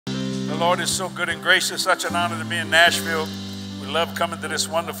Lord is so good and gracious. Such an honor to be in Nashville. We love coming to this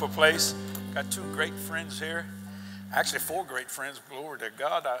wonderful place. Got two great friends here. Actually, four great friends. Glory to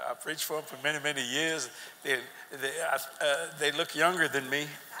God. I preached for them for many, many years. They look younger than me.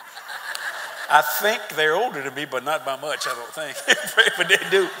 I think they're older than me, but not by much, I don't think. But they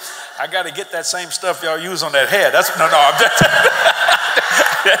do. I got to get that same stuff y'all use on that head. I'm just...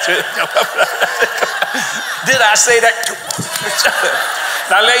 Did I say that?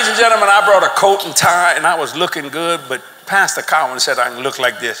 Now, ladies and gentlemen, I brought a coat and tie, and I was looking good, but Pastor Cowan said I can look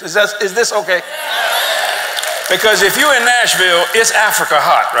like this. Is this okay? Because if you're in Nashville, it's Africa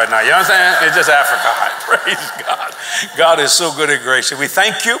hot right now. You understand? It's just Africa hot. Praise God. God is so good and gracious. We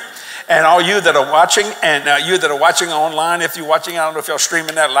thank you. And all you that are watching, and you that are watching online, if you're watching, I don't know if y'all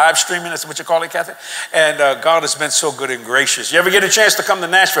streaming that, live streaming, that's what you call it, Kathy. And God has been so good and gracious. You ever get a chance to come to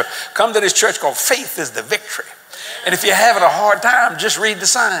Nashville, come to this church called Faith is the Victory. And if you're having a hard time, just read the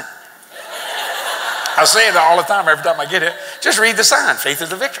sign. I say it all the time, every time I get here. Just read the sign. Faith is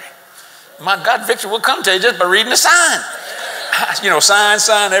the victory. My God, victory will come to you just by reading the sign. You know, sign,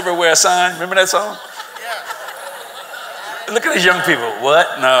 everywhere sign. Remember that song? Look at these young people.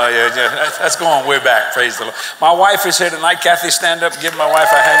 What? No, yeah, that's going way back. Praise the Lord. My wife is here tonight. Kathy, stand up. Give my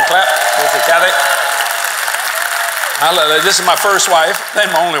wife a hand clap. Go for Kathy. Hallelujah. This is my first wife,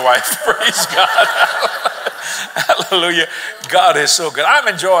 then my only wife. Praise God. Hallelujah. God is so good. I'm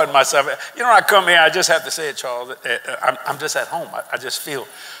enjoying myself. You know, I come here, I just have to say it, Charles. I'm just at home. I just feel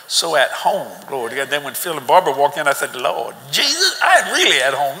so at home. Glory to God. Then when Phil and Barbara walked in, I said, Lord, Jesus, I'm really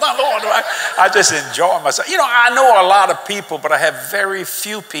at home. My Lord, I just enjoy myself. You know, I know a lot of people, but I have very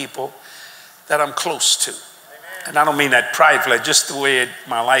few people that I'm close to. And I don't mean that pridefully, just the way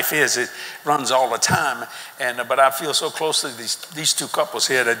my life is. It runs all the time. But I feel so close to these two couples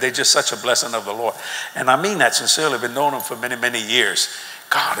here that they're just such a blessing of the Lord. And I mean that sincerely. I've been knowing them for many, many years.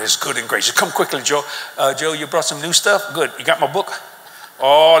 God is good and gracious. Come quickly, Joe. Joe, you brought some new stuff? Good. You got my book?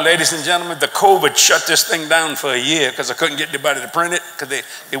 Oh, ladies and gentlemen, the COVID shut this thing down for a year because I couldn't get anybody to print it because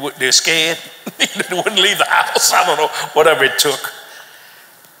they're scared. They wouldn't leave the house. I don't know, whatever it took.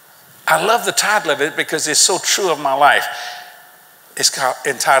 I love the title of it because it's so true of my life. It's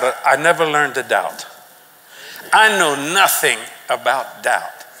entitled, I Never Learned to Doubt. I know nothing about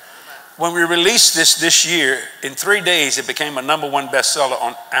doubt. When we released this year, in 3 days, it became a number one bestseller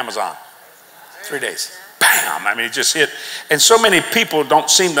on Amazon. 3 days. Bam! I mean, it just hit. And so many people don't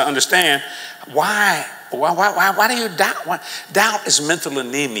seem to understand why do you doubt? Doubt is mental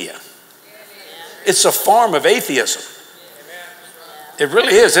anemia. It's a form of atheism. It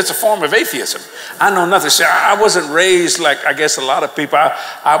really is. It's a form of atheism. I know nothing. See, I wasn't raised like, I guess, a lot of people.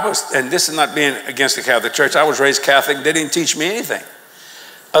 I was, and this is not being against the Catholic Church. I was raised Catholic. They didn't teach me anything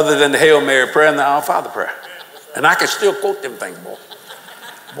other than the Hail Mary prayer and the Our Father prayer. And I can still quote them things, boy.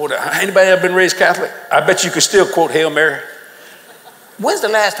 Anybody ever been raised Catholic? I bet you could still quote Hail Mary. When's the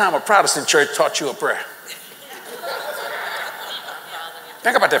last time a Protestant church taught you a prayer?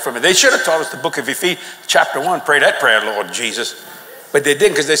 Think about that for a minute. They should have taught us the book of Ephesians, chapter 1. Pray that prayer, Lord Jesus. But they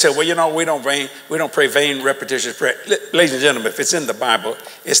didn't because they said, well, you know, we don't pray vain, repetitious prayer. Ladies and gentlemen, if it's in the Bible,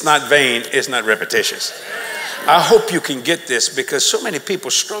 it's not vain, it's not repetitious. I hope you can get this because so many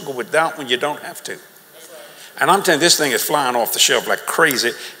people struggle with doubt when you don't have to. And I'm telling you, this thing is flying off the shelf like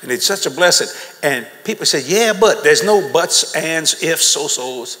crazy, and it's such a blessing. And people say, yeah, but there's no buts, ands, ifs,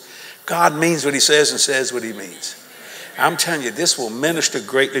 so-sos. God means what he says and says what he means. I'm telling you, this will minister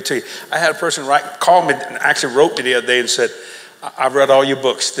greatly to you. I had a person call me and actually wrote me the other day and said, I've read all your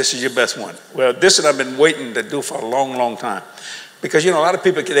books. This is your best one. Well, this is what I've been waiting to do for a long, long time. Because, you know, a lot of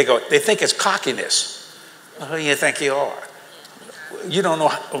people, they think it's cockiness. Who do you think you are? You don't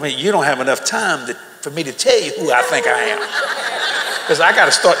know, you don't have enough time for me to tell you who I think I am. Because I got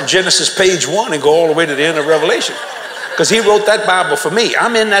to start in Genesis page 1 and go all the way to the end of Revelation. Because he wrote that Bible for me.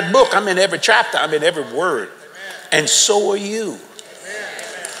 I'm in that book. I'm in every chapter. I'm in every word. And so are you.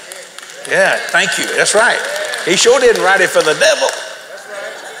 Yeah, thank you. That's right. He sure didn't write it for the devil.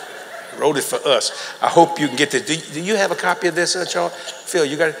 He wrote it for us. I hope you can get this. Do you have a copy of this, Charles? Phil,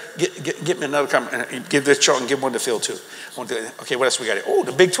 you got to get me another copy. Give this Charles and give one to Phil too. Okay, what else we got here? Oh,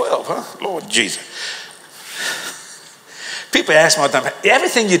 the Big 12, huh? Lord Jesus. People ask me all the time,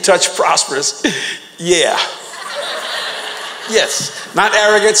 everything you touch prospers. Yeah. Yes. Not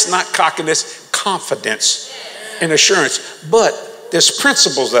arrogance, not cockiness, confidence and assurance. But there's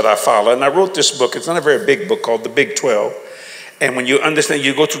principles that I follow, and I wrote this book. It's not a very big book called The Big 12. And when you understand,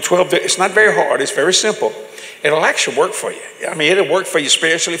 you go through 12, it's not very hard. It's very simple. It'll actually work for you. I mean, it'll work for you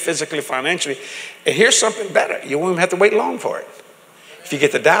spiritually, physically, financially. And here's something better. You won't even have to wait long for it. If you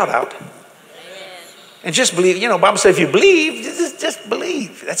get the doubt out. And just believe. You know, Bible says if you believe, just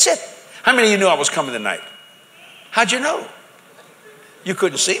believe. That's it. How many of you knew I was coming tonight? How'd you know? You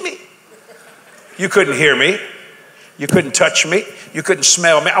couldn't see me. You couldn't hear me. You couldn't touch me. You couldn't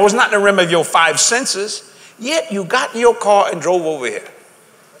smell me. I was not in the realm of your five senses. Yet you got in your car and drove over here.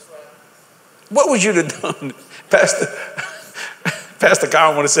 What would you have done? Pastor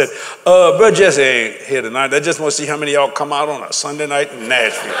Kyle would have said, Brother Jesse ain't here tonight. I just want to see how many of y'all come out on a Sunday night in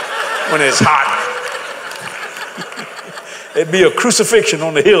Nashville when it's hot. It'd be a crucifixion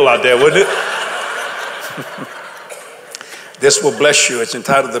on the hill out there, wouldn't it? This will bless you. It's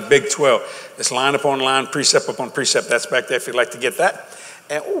entitled The Big 12. It's line upon line, precept upon precept. That's back there if you'd like to get that.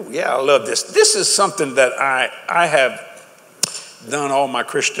 And oh, yeah, I love this. This is something that I have done all my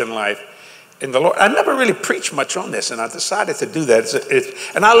Christian life. In the Lord, I never really preached much on this, and I decided to do that.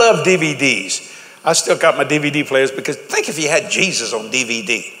 And I love DVDs. I still got my DVD players because think if you had Jesus on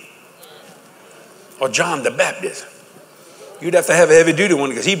DVD or John the Baptist. You'd have to have a heavy-duty one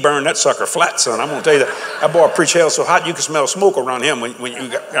because he burned that sucker flat, son. I'm going to tell you that. That boy preached hell so hot you could smell smoke around him when you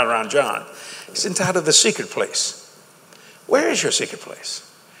got around John. It's entitled The Secret Place. Where is your secret place?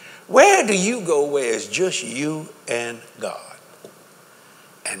 Where do you go where it's just you and God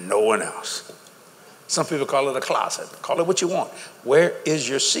and no one else? Some people call it a closet. Call it what you want. Where is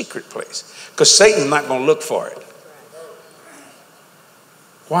your secret place? Because Satan's not going to look for it.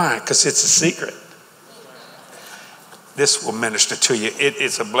 Why? Because it's a secret. This will minister to you.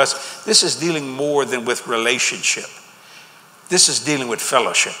 It's a blessing. This is dealing more than with relationship. This is dealing with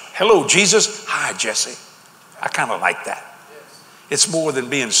fellowship. Hello, Jesus. Hi, Jesse. I kind of like that. It's more than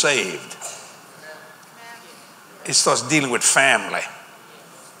being saved. It starts dealing with family.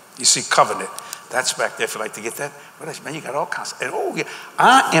 You see, covenant. That's back there if you'd like to get that. Man, you got all kinds of, and oh, yeah.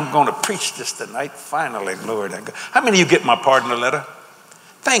 I am going to preach this tonight. Finally, glory to God. How many of you get my pardon letter?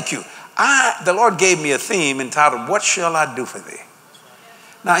 Thank you. The Lord gave me a theme entitled, What Shall I Do For Thee?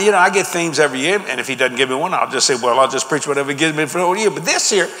 Now, you know, I get themes every year, and if he doesn't give me one, I'll just say, well, I'll just preach whatever he gives me for the whole year. But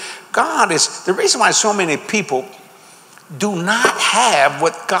this year, God is, the reason why so many people do not have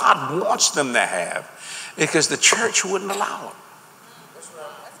what God wants them to have is because the church wouldn't allow them.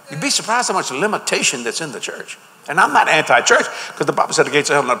 You'd be surprised how much limitation that's in the church. And I'm not anti-church because the Bible said the gates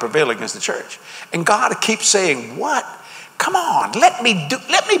of hell not prevail against the church. And God keeps saying, what? Come on, let me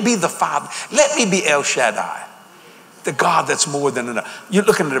be the Father. Let me be El Shaddai, the God that's more than enough. You're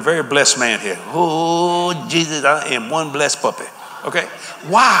looking at a very blessed man here. Oh, Jesus, I am one blessed puppy. Okay?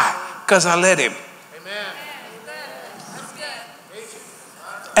 Why? Because I let him. Amen.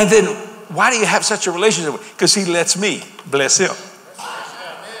 And then why do you have such a relationship with him? Because he lets me bless him.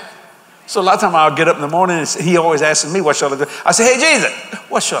 So a lot of times I'll get up in the morning and he always asks me, what shall I do? I say, hey, Jesus,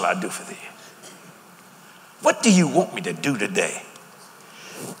 what shall I do for thee? What do you want me to do today?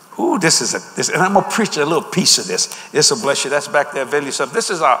 Ooh, this, and I'm going to preach a little piece of this. This will bless you. That's back there, value stuff.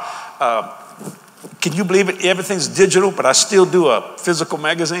 This is our, can you believe it? Everything's digital, but I still do a physical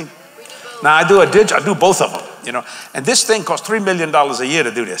magazine. Now I do I do both of them, you know. And this thing costs $3 million a year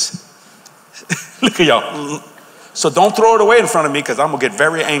to do this. Look at y'all. So don't throw it away in front of me because I'm going to get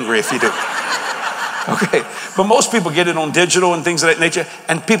very angry if you do. Okay, but most people get it on digital and things of that nature.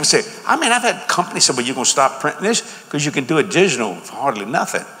 And people say, I mean, I've had companies say, well, you're going to stop printing this because you can do it digital for hardly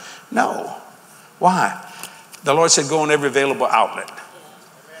nothing. No. Why? The Lord said, go on every available outlet.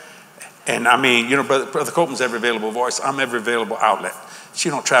 And I mean, you know, Brother Copeland's every available voice. I'm every available outlet. She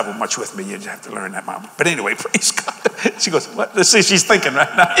don't travel much with me. You just have to learn that, Mama. But anyway, praise God. She goes, what? Let's see, she's thinking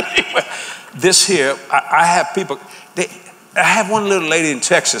right now. Anyway, this here, I have people, I have one little lady in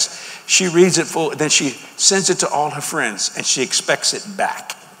Texas. She reads it full, then she sends it to all her friends, and she expects it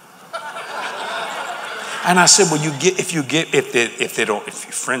back. And I said, well, if your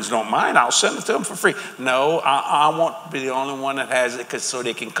friends don't mind, I'll send it to them for free. No, I want to be the only one that has it so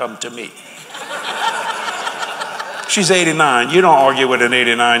they can come to me. She's 89. You don't argue with an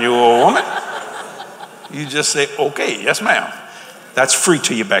 89-year-old woman. You just say, okay, yes, ma'am. That's free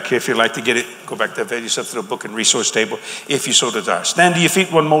to you back here. If you'd like to get it, go back there, avail yourself to the book and resource table if you so desire. Stand to your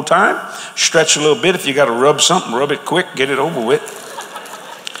feet one more time. Stretch a little bit. If you got to rub something, rub it quick. Get it over with.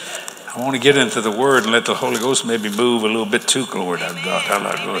 I want to get into the word and let the Holy Ghost maybe move a little bit too. Glory to God.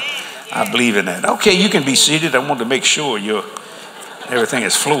 I believe in that. Okay, you can be seated. I want to make sure everything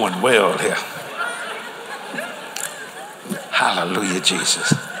is flowing well here. Hallelujah,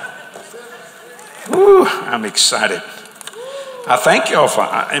 Jesus. Woo, I'm excited. I thank y'all for,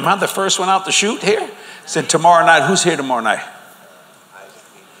 am I the first one out to shoot here? Said tomorrow night, who's here tomorrow night?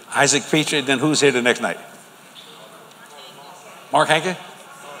 Isaac Petrie, then who's here the next night? Mark Hankey?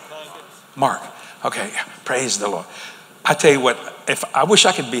 Mark. Okay, praise the Lord. I tell you what, if I wish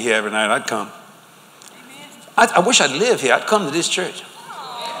I could be here every night, I'd come. I wish I'd live here. I'd come to this church.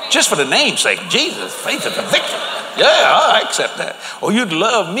 just for the name's sake. Jesus, faith is the victory. Yeah, I accept that. Or you'd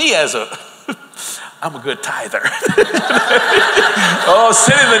love me as a, I'm a good tither. Oh,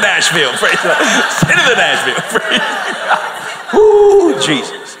 send him to Nashville. Praise God. Send him to Nashville. Praise God. Woo,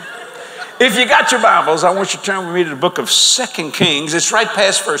 Jesus. If you got your Bibles, I want you to turn with me to the book of 2 Kings. It's right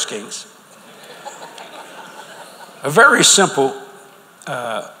past 1 Kings. A very simple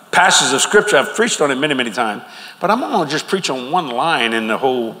passage of scripture. I've preached on it many, many times. But I'm going to just preach on one line in the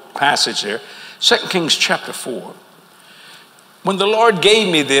whole passage there. 2 Kings chapter 4. When the Lord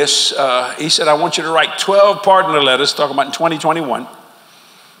gave me this, he said, I want you to write 12 partner letters, talking about in 2021,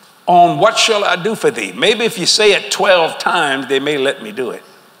 on what shall I do for thee. Maybe if you say it 12 times, they may let me do it.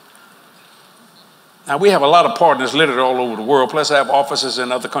 Now, we have a lot of partners littered all over the world, plus I have offices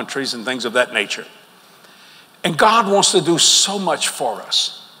in other countries and things of that nature. And God wants to do so much for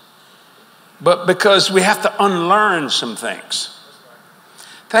us. But because we have to unlearn some things.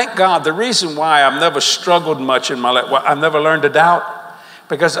 Thank God, the reason why I've never struggled much in my life, well, I've never learned to doubt,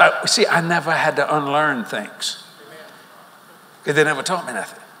 because I never had to unlearn things. Because they never taught me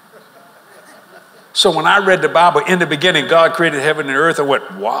nothing. So when I read the Bible, in the beginning, God created heaven and earth, I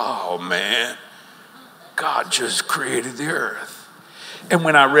went, wow, man, God just created the earth. And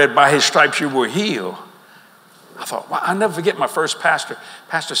when I read, by his stripes you were healed, I thought, wow, I'll never forget my first pastor,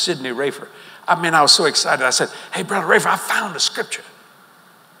 Pastor Sidney Rafer. I mean, I was so excited. I said, hey, Brother Rafer, I found the scripture.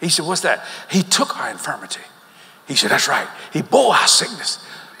 He said, what's that? He took our infirmity. He said, that's right. He bore our sickness.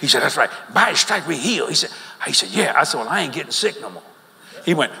 He said, that's right. By his stripes we healed. He said, yeah. I said, well, I ain't getting sick no more.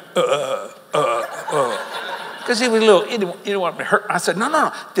 He went, because he was a little, he didn't want me to hurt. I said,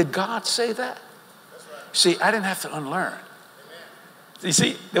 no. Did God say that? See, I didn't have to unlearn. You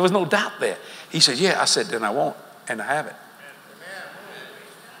see, there was no doubt there. He said, yeah. I said, then I won't, and I haven't.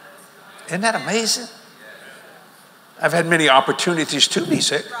 Isn't that amazing? I've had many opportunities to be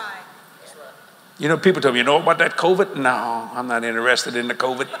sick. You know, people tell me, you know about that COVID? No, I'm not interested in the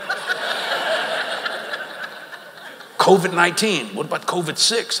COVID. COVID-19. What about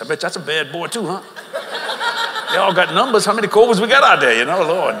COVID-6? I bet that's a bad boy too, huh? They all got numbers. How many COVIDs we got out there? You know,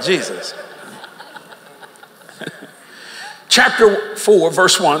 Lord Jesus. Chapter 4,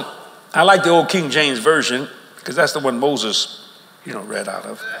 verse 1. I like the old King James Version because that's the one Moses, read out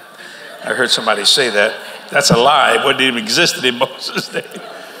of. I heard somebody say that. That's a lie. It wouldn't even existed in Moses' day.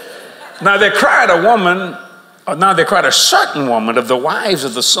 Now there cried a certain woman of the wives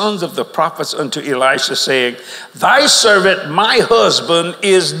of the sons of the prophets unto Elisha, saying, thy servant, my husband,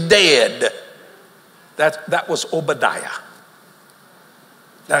 is dead. That was Obadiah.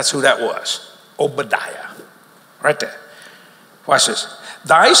 That's who that was. Obadiah. Right there. Watch this.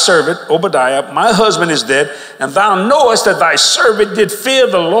 Thy servant, Obadiah, my husband is dead, and thou knowest that thy servant did fear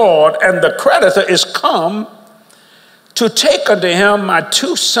the Lord, and the creditor is come to take unto him my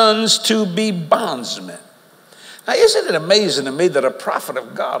 2 sons to be bondsmen. Now, isn't it amazing to me that a prophet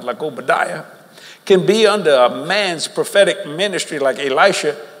of God like Obadiah can be under a man's prophetic ministry like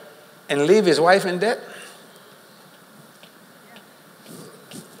Elisha and leave his wife in debt?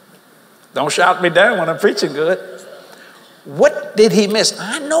 Don't shout me down when I'm preaching good. What did he miss?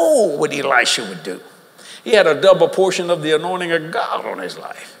 I know what Elisha would do. He had a double portion of the anointing of God on his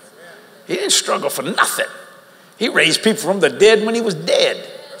life. He didn't struggle for nothing. He raised people from the dead when he was dead.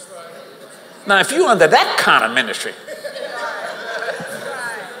 Now, if you're under that kind of ministry,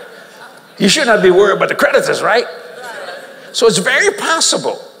 you should not be worried about the creditors, right? So it's very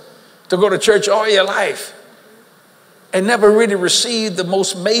possible to go to church all your life and never really receive the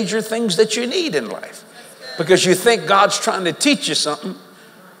most major things that you need in life. Because you think God's trying to teach you something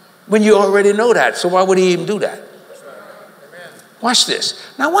when you already know that. So why would he even do that? Watch this.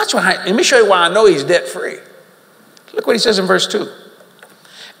 Now watch let me show you why I know he's debt free. Look what he says in verse 2.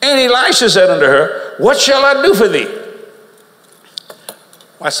 And Elisha said unto her, what shall I do for thee?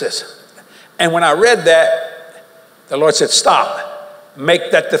 Watch this. And when I read that, the Lord said, stop. Make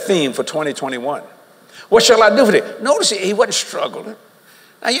that the theme for 2021. What shall I do for thee? Notice he wasn't struggling.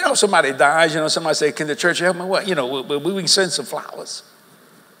 Now, somebody dies, somebody say, can the church help me? Well, we can send some flowers.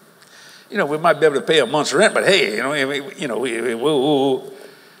 We might be able to pay a month's rent, but hey,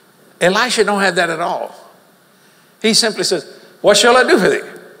 Elisha don't have that at all. He simply says, what shall I do for thee?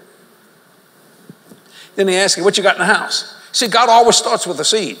 Then he asks him, what you got in the house? See, God always starts with a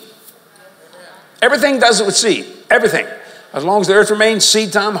seed. Everything does it with seed. Everything. As long as the earth remains,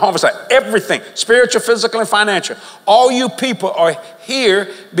 seed time, harvest time, everything, spiritual, physical, and financial. All you people are here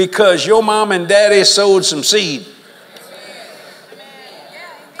because your mom and daddy sowed some seed.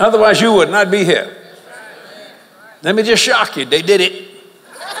 Otherwise, you would not be here. Let me just shock you. They did it.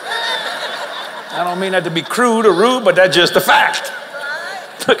 I don't mean that to be crude or rude, but that's just a fact.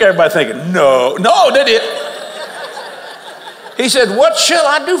 Look, everybody thinking, no, that it. He said, what shall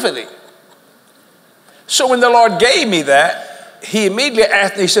I do for thee? So when the Lord gave me that, he immediately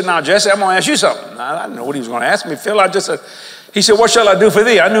asked me, he said, now, Jesse, I'm going to ask you something. Now, I didn't know what he was going to ask me, Phil. He said, what shall I do for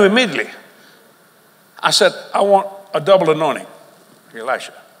thee? I knew immediately. I said, I want a double anointing,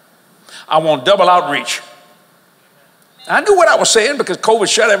 Elisha. I want double outreach. I knew what I was saying because COVID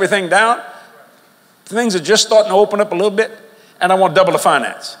shut everything down. Things are just starting to open up a little bit, and I want double the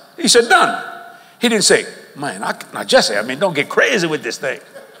finance. He said, done. He didn't say, man, now Jesse, don't get crazy with this thing.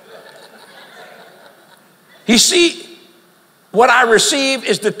 You see, what I receive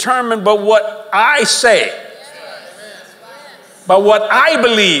is determined by what I say, by what I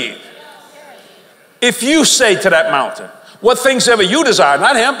believe. If you say to that mountain, what things ever you desire,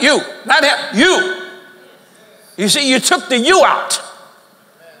 not him, you, not him, you. You see, you took the you out.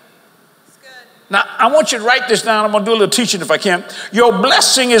 Now, I want you to write this down. I'm going to do a little teaching if I can. Your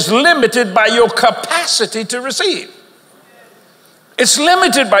blessing is limited by your capacity to receive. It's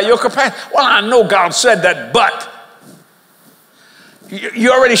limited by your capacity. Well, I know God said that, but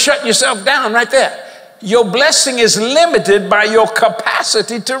you already shut yourself down right there. Your blessing is limited by your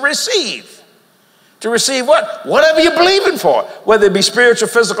capacity to receive. To receive what? Whatever you're believing for, whether it be spiritual,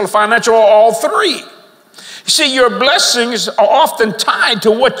 physical, financial, or all three. You see, your blessings are often tied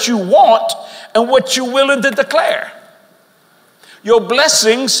to what you want and what you're willing to declare. Your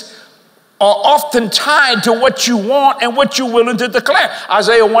blessings are often tied to what you want and what you're willing to declare.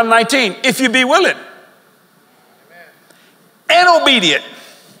 Isaiah 1:19, if you be willing and obedient,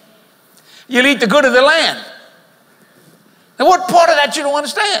 you'll eat the good of the land. And what part of that you don't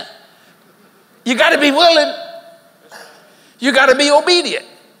understand? You got to be willing. You got to be obedient.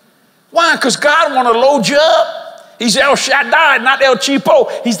 Why? Because God want to load you up. He's El Shaddai, not El Cheapo.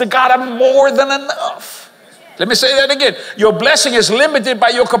 He's the God of more than enough. Let me say that again. Your blessing is limited by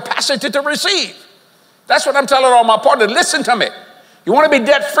your capacity to receive. That's what I'm telling all my partners. Listen to me. You want to be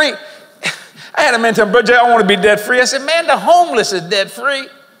debt free? I had a man tell me, Brother Jay, I want to be debt free. I said, man, the homeless is debt free.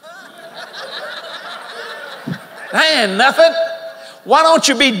 That ain't nothing. Why don't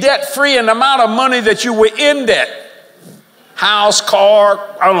you be debt free in the amount of money that you were in debt? House,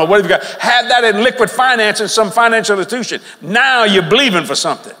 car, I don't know, whatever you got. Have that in liquid finance in some financial institution. Now you're believing for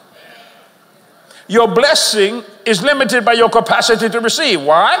something. Your blessing is limited by your capacity to receive.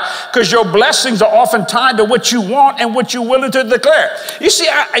 Why? Because your blessings are often tied to what you want and what you're willing to declare. You see,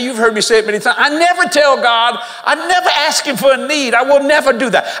 you've heard me say it many times. I never tell God, I never ask him for a need. I will never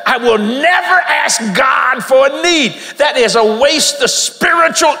do that. I will never ask God for a need. That is a waste of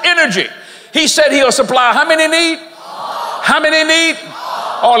spiritual energy. He said he'll supply how many need? How many need?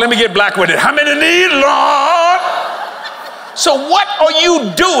 Oh, let me get black with it. How many need, Lord? So what are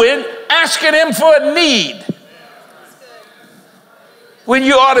you doing asking him for a need when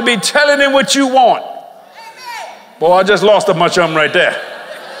you ought to be telling him what you want? Boy, I just lost a bunch of them right there.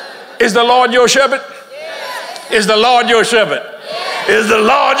 Is the Lord your shepherd? Is the Lord your shepherd? Is the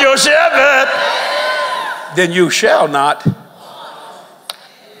Lord your shepherd? Then you shall not.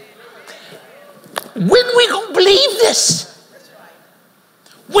 When we gonna believe this?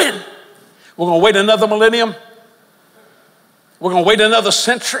 When? We're gonna wait another millennium? We're gonna wait another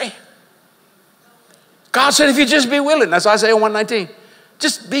century? God said if you just be willing, that's Isaiah 1:19.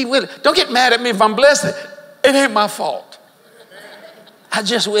 Just be willing. Don't get mad at me if I'm blessed. It ain't my fault. I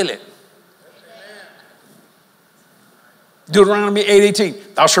just will it. Deuteronomy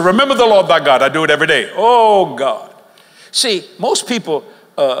 8:18. Thou shalt remember the Lord thy God. I do it every day. Oh God. See, most people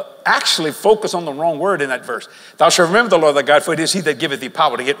actually focus on the wrong word in that verse. Thou shalt remember the Lord thy God, for it is he that giveth thee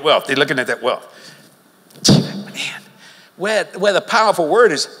power to get wealth. They're looking at that wealth. Man, where the powerful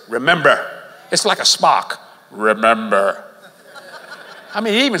word is remember. It's like a Spock. Remember. I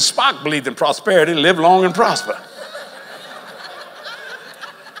mean, even Spock believed in prosperity, live long and prosper.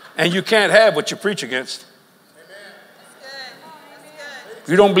 And you can't have what you preach against. If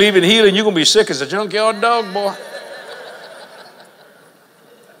you don't believe in healing, you're going to be sick as a junkyard dog, boy.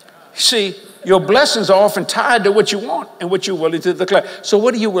 See, your blessings are often tied to what you want and what you're willing to declare. So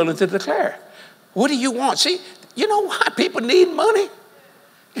what are you willing to declare? What do you want? See, you know why people need money?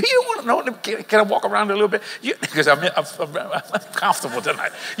 You don't want to know, can I walk around a little bit? Because I'm comfortable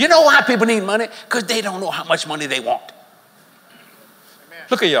tonight. You know why people need money? Because they don't know how much money they want. Amen.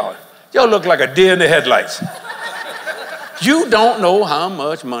 Look at y'all. Y'all look like a deer in the headlights. You don't know how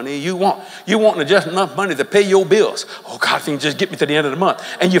much money you want. You want just enough money to pay your bills. Oh, God, if you can just get me to the end of the month.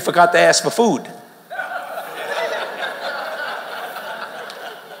 And you forgot to ask for food.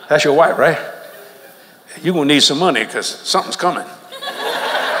 That's your wife, right? You're going to need some money because something's coming.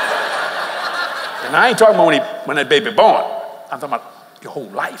 And I ain't talking about when that baby born. I'm talking about your whole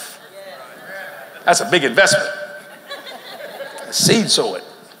life. That's a big investment. Seed sow it.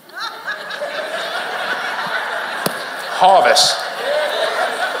 Harvest.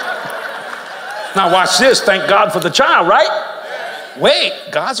 Now watch this. Thank God for the child, right? Wait,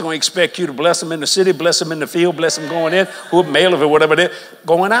 God's going to expect you to bless them in the city, bless them in the field, bless them going in, male or whatever it is,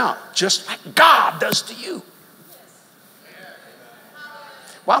 going out, just like God does to you.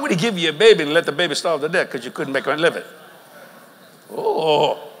 Why would he give you a baby and let the baby starve to death? Because you couldn't make her live it.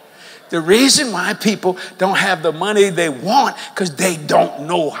 Oh, the reason why people don't have the money they want, because they don't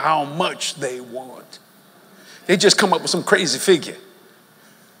know how much they want. They just come up with some crazy figure.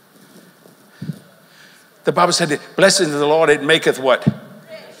 The Bible said, the blessing of the Lord, it maketh what?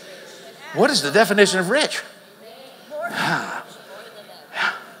 What is the definition of rich?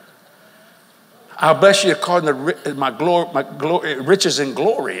 I'll bless you according to my glory, riches and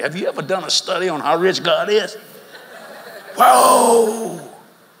glory. Have you ever done a study on how rich God is? Whoa!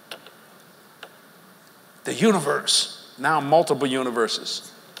 The universe, now multiple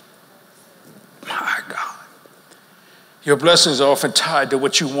universes. My God. Your blessings are often tied to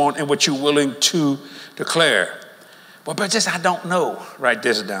what you want and what you're willing to declare. Well, but just I don't know. Write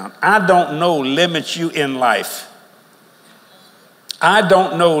this down. I don't know limits you in life. I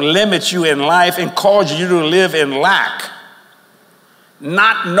don't know limits you in life and cause you to live in lack.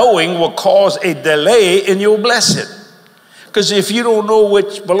 Not knowing will cause a delay in your blessing. Because if you don't know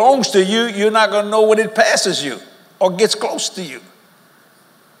what belongs to you, you're not going to know when it passes you or gets close to you.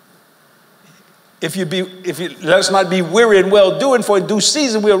 Let's not be weary in well doing, for in due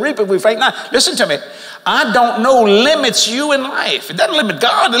season we'll reap if we faint not. Listen to me. I don't know limits you in life. It doesn't limit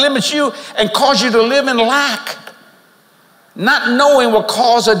God, it limits you and cause you to live in lack. Not knowing will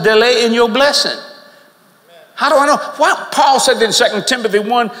cause a delay in your blessing. How do I know? Well, Paul said in 2 Timothy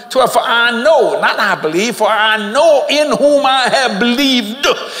 1:12, for I know, not I believe, for I know in whom I have believed,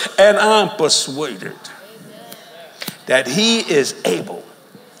 and I'm persuaded that he is able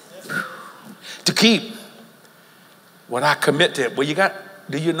to keep what I commit to him. Well,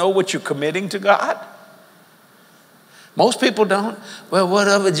 do you know what you're committing to God? Most people don't. Well,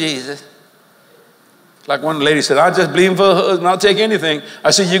 whatever, Jesus. Like one lady said, I just believe for a husband, I'll take anything. I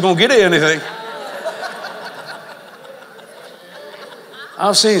said, you're going to get anything.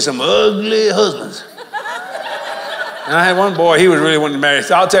 I've seen some ugly husbands. And I had one boy, he was really wanting to marry. He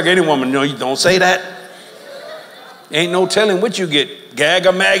said, I'll take any woman. No, you don't say that. Ain't no telling what you get. Gag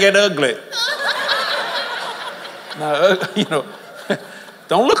or maggot ugly. Now,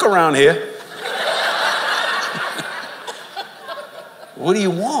 don't look around here. What do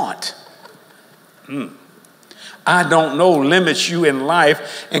you want? I don't know limits you in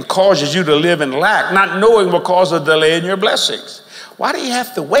life and causes you to live in lack. Not knowing will cause a delay in your blessings. Why do you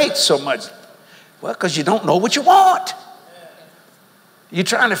have to wait so much? Well, because you don't know what you want. You're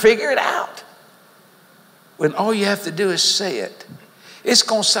trying to figure it out. When all you have to do is say it. It's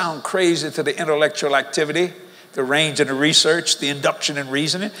going to sound crazy to the intellectual activity, the range of the research, the induction and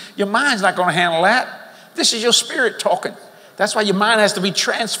reasoning. Your mind's not going to handle that. This is your spirit talking. That's why your mind has to be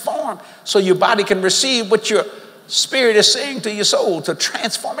transformed so your body can receive what your spirit is saying to your soul, to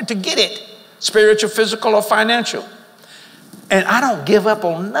transform it, to get it, spiritual, physical, or financial. And I don't give up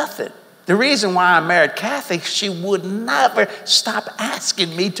on nothing. The reason why I married Kathy, she would never stop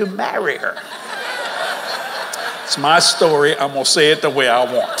asking me to marry her. It's my story. I'm going to say it the way I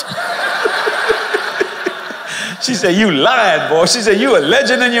want. She said, you lied, boy. She said, you a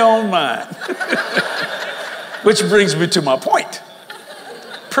legend in your own mind. Which brings me to my point.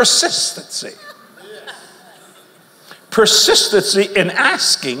 Persistency. Persistency in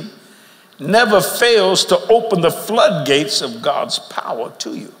asking never fails to open the floodgates of God's power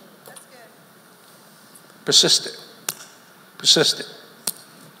to you. Persistent. Persistent.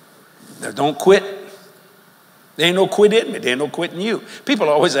 Now don't quit. There ain't no quit in me. There ain't no quit in you. People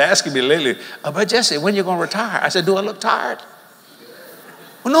are always asking me lately, but Jesse, when you going to retire? I said, do I look tired?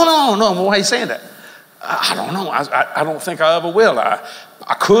 Well, no. Why are you saying that? I don't know. I don't think I ever will. I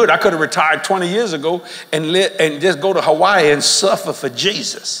could have retired 20 years ago and just go to Hawaii and suffer for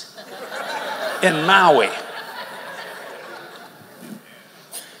Jesus in Maui.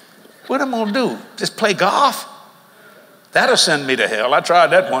 What am I going to do? Just play golf? That'll send me to hell. I tried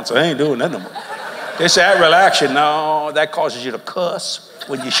that once. I ain't doing that no more. They say, I relax you. No, that causes you to cuss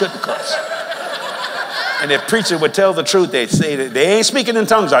when you shouldn't cuss. And if preacher would tell the truth, they'd say that they ain't speaking in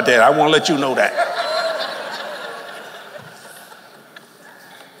tongues out there. I want to let you know that.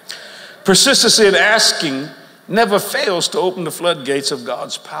 Persistency in asking never fails to open the floodgates of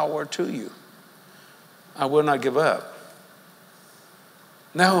God's power to you. I will not give up.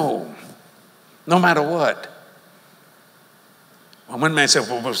 No matter what. One man said,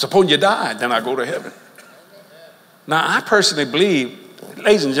 well, suppose you die, then I go to heaven. Now, I personally believe,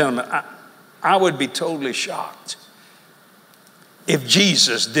 ladies and gentlemen, I would be totally shocked if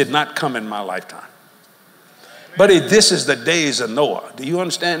Jesus did not come in my lifetime. But if this is the days of Noah, do you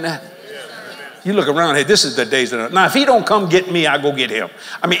understand that? You look around, hey, this is the days of Noah. Now, if he don't come get me, I go get him.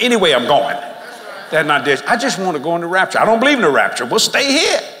 I mean, anyway, I'm going. That's not this. I just want to go in the rapture. I don't believe in the rapture. We'll stay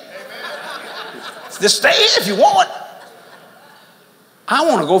here. Just stay here if you want. I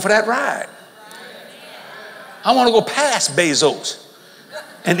want to go for that ride. I want to go past Bezos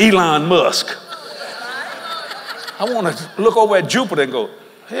and Elon Musk. I want to look over at Jupiter and go,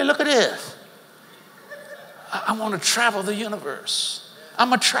 hey, look at this. I want to travel the universe.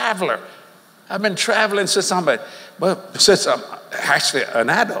 I'm a traveler. I've been traveling since I'm actually an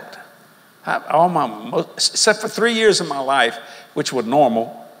adult. Except for 3 years of my life, which were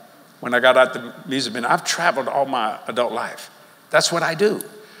normal, when I got out the music business, I've traveled all my adult life. That's what I do.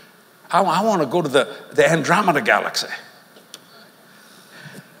 I want to go to the Andromeda galaxy.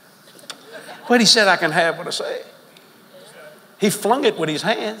 But he said I can have what I say. He flung it with his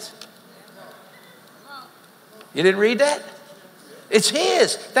hands. You didn't read that? It's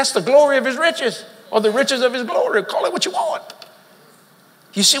his. That's the glory of his riches, or the riches of his glory. Call it what you want.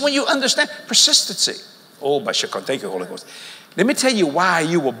 You see, when you understand persistency. Oh, Bashakon, thank you, Holy Ghost. Let me tell you why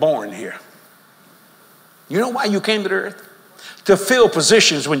you were born here. You know why you came to the earth? To fill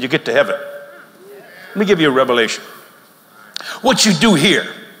positions when you get to heaven. Let me give you a revelation. What you do here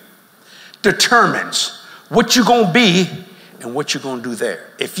determines what you're going to be and what you're going to do there.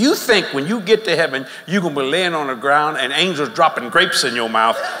 If you think when you get to heaven, you're going to be laying on the ground and angels dropping grapes in your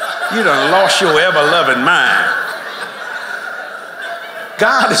mouth, you done lost your ever-loving mind.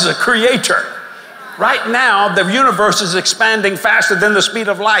 God is a creator. Right now, the universe is expanding faster than the speed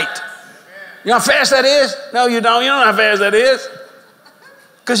of light. You know how fast that is? No, you don't. You don't know how fast that is.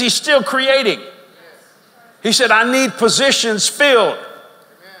 Because he's still creating. He said, I need positions filled.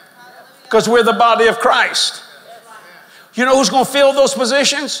 Because we're the body of Christ. You know who's going to fill those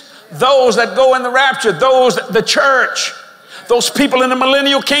positions? Those that go in the rapture. The church. Those people in the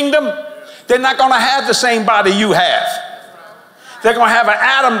millennial kingdom. They're not going to have the same body you have. They're going to have an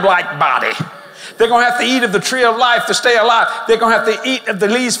Adam-like body. They're going to have to eat of the tree of life to stay alive. They're going to have to eat of the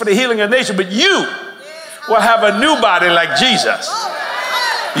leaves for the healing of the nation. But you will have a new body like Jesus.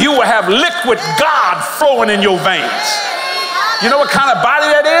 You will have liquid God flowing in your veins. You know what kind of body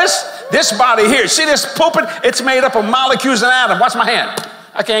that is? This body here. See this pulpit? It's made up of molecules and atoms. Watch my hand.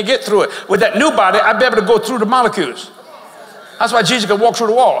 I can't get through it. With that new body, I'd be able to go through the molecules. That's why Jesus could walk through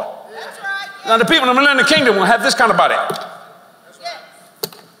the wall. Now the people in the millennial kingdom will have this kind of body.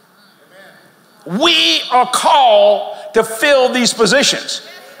 We are called to fill these positions.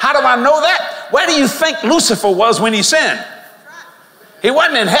 How do I know that? Where do you think Lucifer was when he sinned? He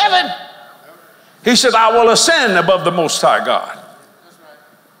wasn't in heaven. He said, I will ascend above the Most High God.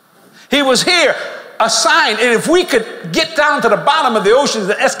 He was here, assigned. And if we could get down to the bottom of the oceans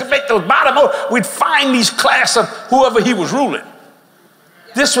and excavate those bottom, we'd find these class of whoever he was ruling.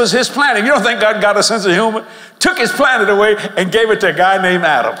 This was his planet. You don't think God got a sense of humor? Took his planet away and gave it to a guy named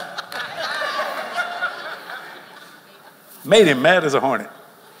Adam. Made him mad as a hornet.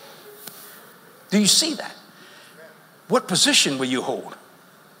 Do you see that? What position will you hold?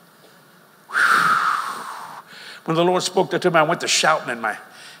 When the Lord spoke that to me, I went to shouting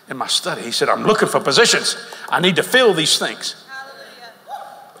in my study. He said, I'm looking for positions. I need to fill these things.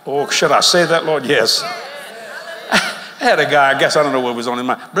 Oh, should I say that, Lord? Yes. I had a guy, I guess I don't know what was on his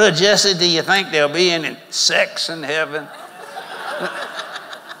mind. Brother Jesse, do you think there'll be any sex in heaven?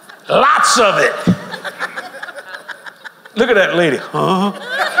 Lots of it. Look at that lady. Huh?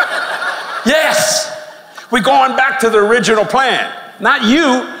 Yes. We're going back to the original plan. Not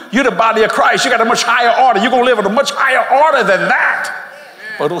you. You're the body of Christ. You got a much higher order. You're going to live at a much higher order than that.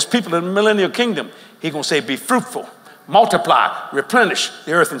 But those people in the millennial kingdom, he's going to say, be fruitful, multiply, replenish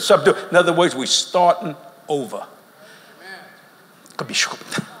the earth and subdue. In other words, we're starting over.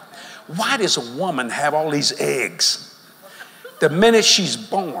 Why does a woman have all these eggs? The minute she's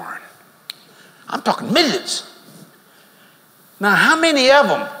born, I'm talking millions. Now, how many of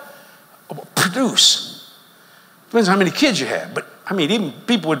them produce? Depends on how many kids you have. But, I mean, even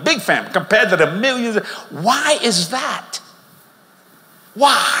people with big families compared to the millions. Why is that?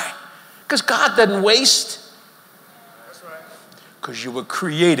 Why? Because God doesn't waste. That's right. Because you were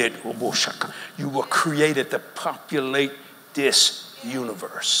created, you were created to populate this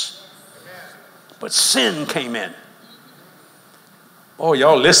universe. But sin came in. Oh,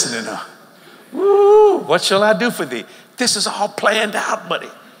 y'all listening now. Woo, what shall I do for thee? This is all planned out, buddy.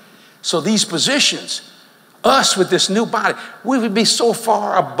 So these positions Us with this new body, we would be so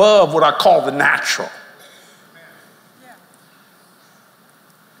far above what I call the natural.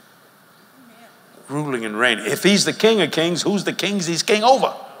 Ruling and reigning. If he's the King of Kings, who's the kings he's king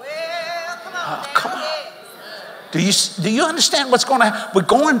over? Oh, come on. Do you understand what's going to happen? We're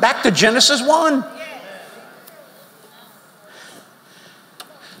going back to Genesis 1.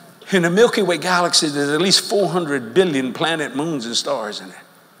 In the Milky Way galaxy, there's at least 400 billion planet, moons, and stars in it.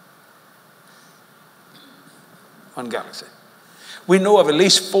 One galaxy. We know of at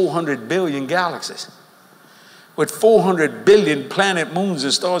least 400 billion galaxies with 400 billion planet, moons,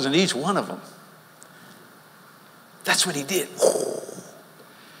 and stars in each one of them. That's what he did.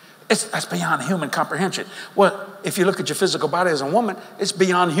 That's beyond human comprehension. Well, if you look at your physical body as a woman, it's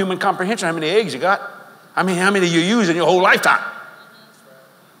beyond human comprehension how many eggs you got. I mean, how many you use in your whole lifetime.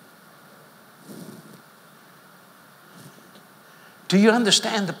 Do you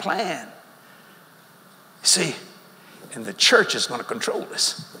understand the plan? See, and the church is going to control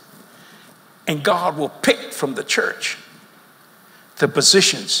this. And God will pick from the church the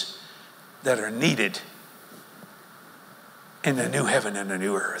positions that are needed in the new heaven and the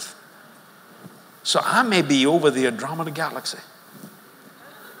new earth. So I may be over the Andromeda galaxy.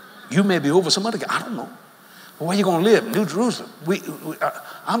 You may be over some other galaxy. I don't know. But where are you going to live? New Jerusalem.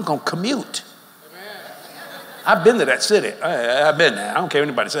 I'm going to commute. I've been to that city. I've been there. I don't care what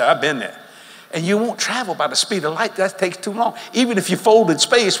anybody says. I've been there. And you won't travel by the speed of light. That takes too long. Even if you folded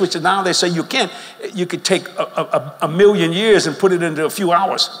space, which now they say you could take a million years and put it into a few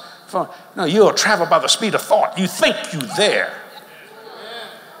hours. No, you'll travel by the speed of thought. You think you're there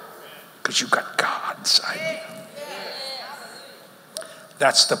because you got God inside you.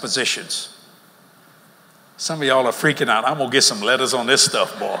 That's the positions. Some of y'all are freaking out. I'm going to get some letters on this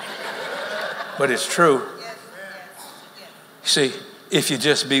stuff, boy. But it's true. See, if you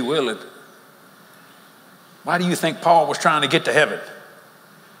just be willing. Why do you think Paul was trying to get to heaven?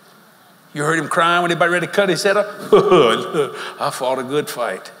 You heard him crying when he about ready to cut his head up? I fought a good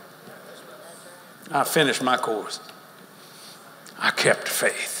fight. I finished my course. I kept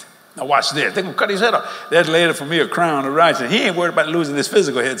faith. Now watch this. They're going to cut his head off. There's later for me a crown of righteousness. He ain't worried about losing his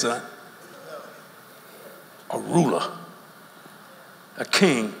physical head, son. A ruler. A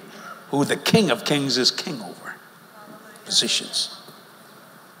king who the King of Kings is king over. Positions.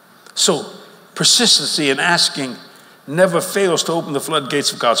 So persistency in asking never fails to open the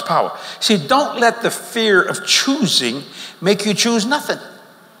floodgates of God's power. See, don't let the fear of choosing make you choose nothing.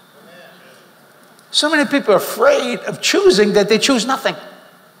 So many people are afraid of choosing that they choose nothing.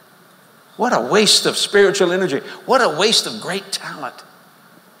 What a waste of spiritual energy. What a waste of great talent.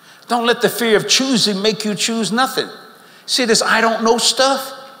 Don't let the fear of choosing make you choose nothing. See, this I don't know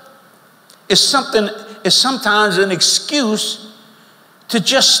stuff is sometimes an excuse to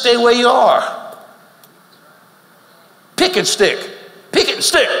just stay where you are. Pick and stick. Pick and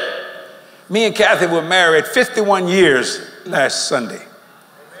stick. Me and Kathy were married 51 years last Sunday.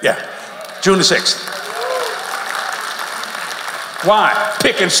 Yeah. June the 6th. Why?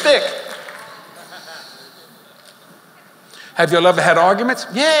 Pick and stick. Have you ever had arguments?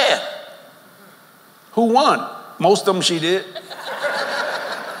 Yeah. Who won? Most of them she did.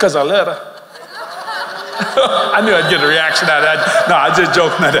 Because I let her. I knew I'd get a reaction out of that. No, I just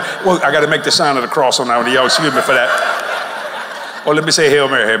joking at that. Well, I got to make the sign of the cross on that one. Y'all excuse me for that. Or let me say Hail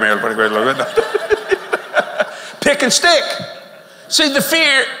Mary, Hail Mary. Pick and stick. See,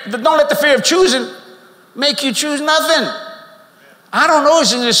 don't let the fear of choosing make you choose nothing. I don't know,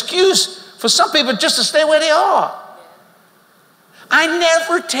 it's an excuse for some people just to stay where they are. I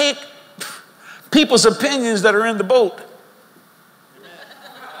never take people's opinions that are in the boat.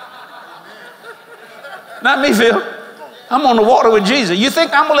 Not me, Phil. I'm on the water with Jesus. You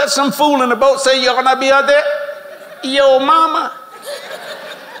think I'm going to let some fool in the boat say you ought not be out there? Yo, mama.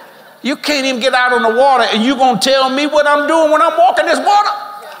 You can't even get out on the water and you're going to tell me what I'm doing when I'm walking this water?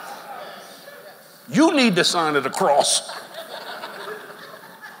 You need the sign of the cross.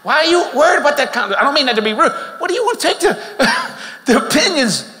 Why are you worried about that kind of, I don't mean that to be rude. What do you want to take the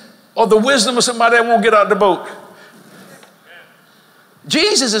opinions or the wisdom of somebody that won't get out of the boat?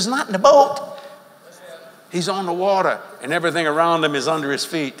 Jesus is not in the boat. He's on the water and everything around him is under his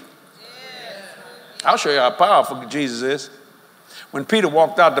feet. I'll show you how powerful Jesus is. When Peter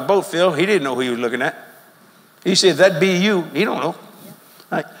walked out the boat, Phil, he didn't know who he was looking at. He said, that be you. He don't know.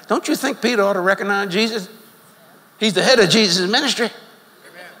 Like, don't you think Peter ought to recognize Jesus? He's the head of Jesus' ministry.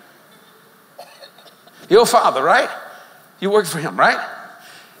 Amen. Your father, right? You work for him, right?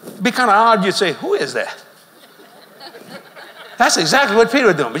 It'd be kind of odd you'd say, who is that? That's exactly what Peter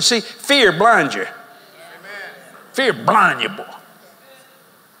was doing. But you see, fear blinds you. Amen. Fear blinds you, boy.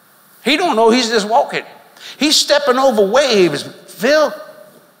 He don't know, he's just walking. He's stepping over waves, Phil,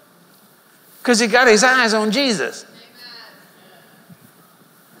 because he got his eyes on Jesus.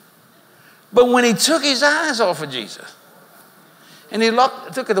 But when he took his eyes off of Jesus and he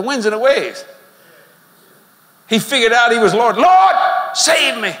took the winds and the waves, he figured out he was Lord. Lord,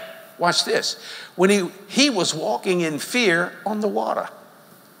 save me. Watch this. When he was walking in fear on the water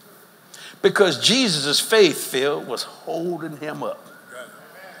because Jesus' faith, Phil, was holding him up.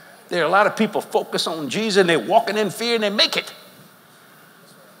 There are a lot of people focus on Jesus and they're walking in fear and they make it.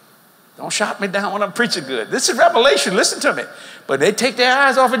 Don't shout me down when I'm preaching good. This is revelation. Listen to me. But they take their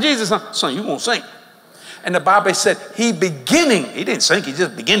eyes off of Jesus. Son, you won't sink. And the Bible said he didn't sink, he's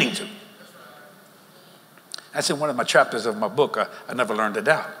just beginning to. That's in one of my chapters of my book, I Never Learned to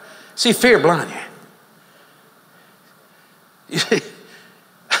Doubt. See, fear blind you.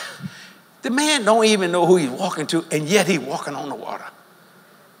 The man don't even know who he's walking to, and yet he's walking on the water.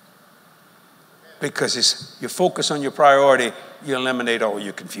 Because you focus on your priority, you eliminate all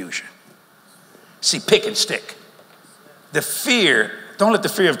your confusion. See, pick and stick. The fear, don't let the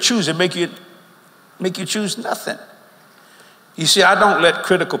fear of choosing make you choose nothing. You see, I don't let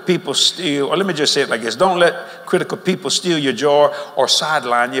critical people steal, or let me just say it like this. Don't let critical people steal your joy or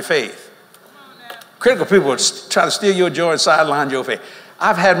sideline your faith. Critical people try to steal your joy and sideline your faith.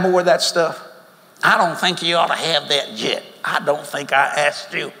 I've had more of that stuff. I don't think you ought to have that jet. I don't think I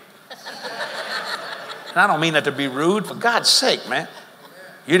asked you. And I don't mean that to be rude. For God's sake, man.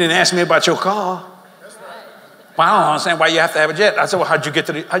 You didn't ask me about your car. Well, I don't understand why you have to have a jet. I said, well, how'd you get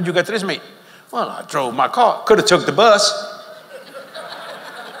to this meeting? Well, I drove my car. Could have took the bus.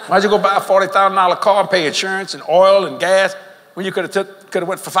 Why'd you go buy a $40,000 car and pay insurance and oil and gas when you could have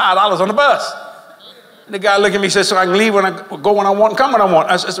went for $5 on the bus? And the guy looked at me and said, so I can leave when I go when I want and come when I want.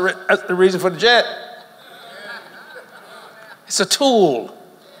 That's the reason for the jet. It's a tool.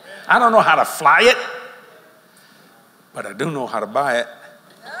 I don't know how to fly it, but I do know how to buy it.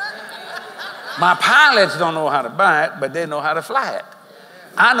 My pilots don't know how to buy it, but they know how to fly it.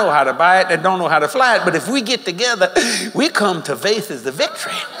 I know how to buy it, they don't know how to fly it, but if we get together, we come to faith as the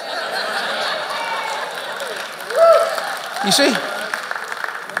victory. You see?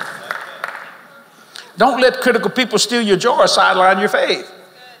 Don't let critical people steal your joy or sideline your faith.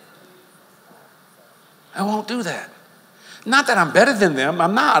 I won't do that. Not that I'm better than them.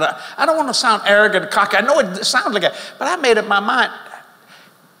 I'm not. I don't want to sound arrogant and cocky. I know it sounds like it, but I made up my mind.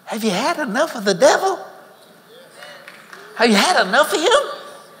 Have you had enough of the devil? Have you had enough of him?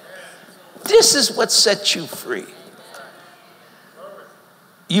 This is what sets you free.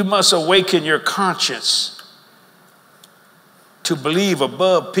 You must awaken your conscience to believe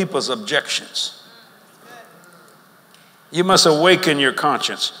above people's objections. You must awaken your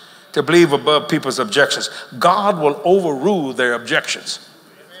conscience to believe above people's objections. God will overrule their objections.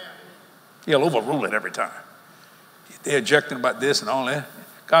 He'll overrule it every time. They're objecting about this and all that.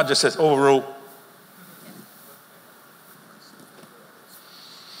 God just says, overrule.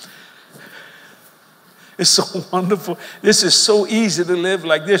 It's so wonderful. This is so easy to live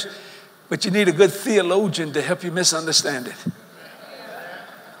like this, but you need a good theologian to help you misunderstand it.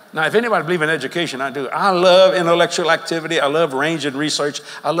 Now, if anybody believes in education, I do. I love intellectual activity. I love range and research.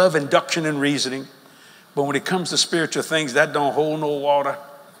 I love induction and reasoning. But when it comes to spiritual things, that don't hold no water.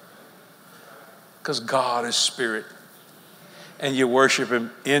 Because God is spirit. And you worship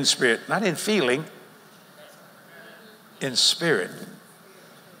him in spirit. Not in feeling. In spirit.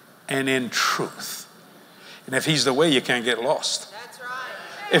 And in truth. And if he's the way, you can't get lost. That's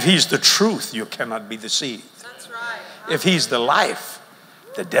right. If he's the truth, you cannot be deceived. That's right. If he's the life,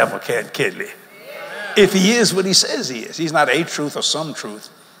 the devil can't kill you. If he is what he says he is. He's not a truth or some truth.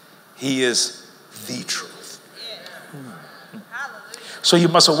 He is the truth. So you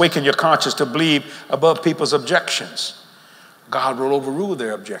must awaken your conscience to believe above people's objections. God will overrule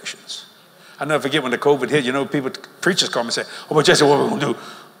their objections. I never forget when the COVID hit, preachers come and say, oh, but Jesse, what are we going to do?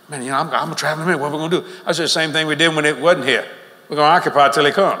 Man, I'm a traveling man. What are we going to do? I said the same thing we did when it wasn't here. We're going to occupy it till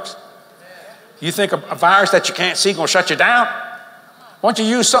he comes. You think a virus that you can't see going to shut you down? Why don't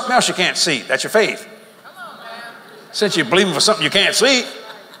you use something else you can't see? That's your faith. Since you're believing for something you can't see,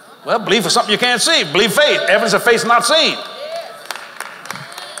 well, believe for something you can't see. Believe faith. Evidence of faith not seen.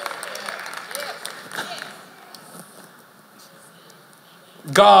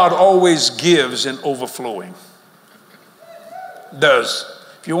 God always gives in overflowing. Does.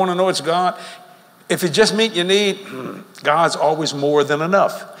 If you want to know it's God, if it just meet your need, God's always more than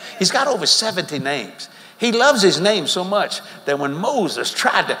enough. He's got over 70 names. He loves his name so much that when Moses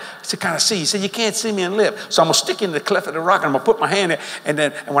tried to kind of see, he said, you can't see me and live. So I'm going to stick you in the cleft of the rock and I'm going to put my hand there.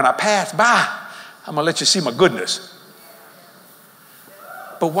 And when I pass by, I'm going to let you see my goodness.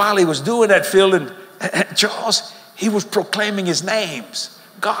 But while he was doing that, Phil, and Charles, he was proclaiming his names.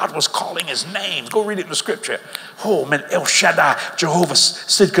 God was calling his names. Go read it in the scripture. Oh, man, El Shaddai, Jehovah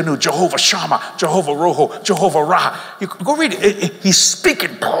Sidkenu, Jehovah Shammah, Jehovah Roho, Jehovah Raha. You go read it. He's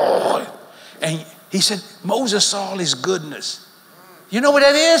speaking. And he said, Moses saw all his goodness. You know what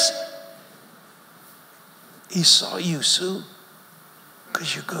that is? He saw you, Sue,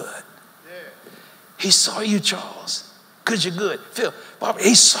 because you're good. He saw you, Charles, because you're good. Phil, Bobby,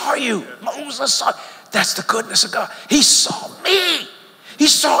 he saw you. Moses saw you. That's the goodness of God. He saw me. He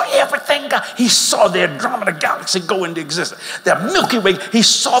saw everything God. He saw the Andromeda galaxy go into existence. The Milky Way. He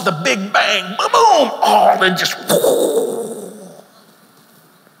saw the Big Bang. Boom, boom. All and just.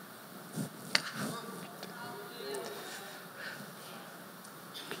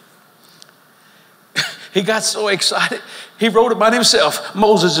 He got so excited, he wrote about himself.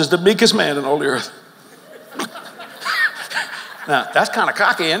 Moses is the meekest man in all the earth. Now, that's kind of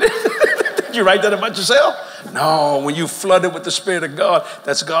cocky, isn't it? Did you write that about yourself? No, when you flooded with the Spirit of God,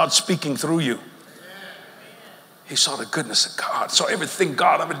 that's God speaking through you. He saw the goodness of God, saw everything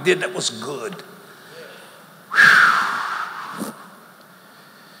God ever did that was good.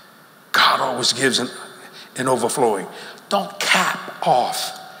 God always gives an overflowing. Don't cap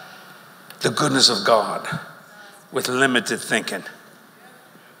off the goodness of God with limited thinking,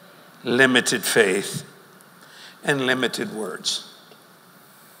 limited faith, and limited words.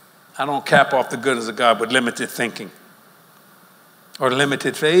 I don't cap off the goodness of God with limited thinking or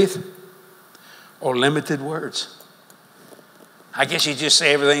limited faith or limited words. I guess you just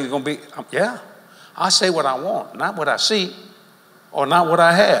say everything's going to be, yeah, I say what I want, not what I see or not what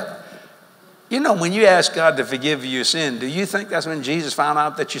I have. You know, when you ask God to forgive you your sin, do you think that's when Jesus found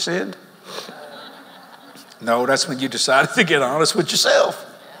out that you sinned? No, that's when you decided to get honest with yourself.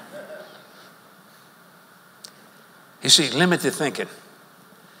 You see, limited thinking,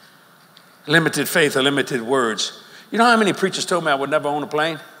 limited faith, or limited words. You know how many preachers told me I would never own a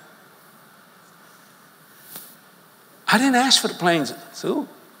plane? I didn't ask for the planes, Sue.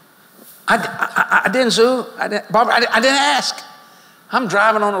 I didn't, Sue. Barbara, I didn't ask. I'm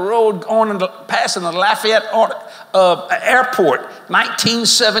driving on the road, passing the Lafayette Airport,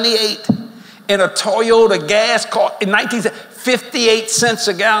 1978, in a Toyota gas car. In 58 cents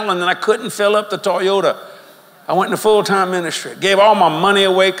a gallon, and I couldn't fill up the Toyota. I went into full-time ministry. Gave all my money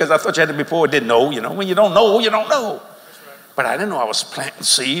away because I thought you had to be poor. Didn't know, you know. When you don't know, you don't know. Right. But I didn't know I was planting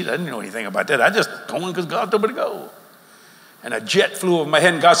seed. I didn't know anything about that. I just going because God told me to go. And a jet flew over my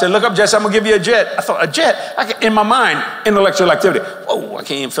head, and God said, look up, Jesse, I'm going to give you a jet. I thought, a jet? In my mind, intellectual activity. Whoa, I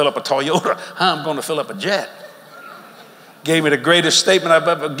can't even fill up a Toyota. How am I going to fill up a jet? Gave me the greatest statement I've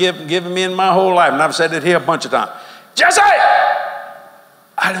ever given me in my whole life. And I've said it here a bunch of times. Jesse,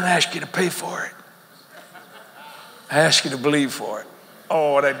 I didn't ask you to pay for it. I ask you to believe for it.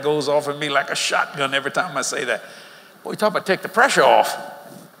 Oh, that goes off of me like a shotgun every time I say that. Boy, you talk about take the pressure off.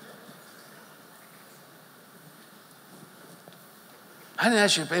 I didn't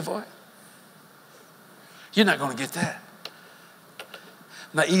ask you to pay for it. You're not going to get that.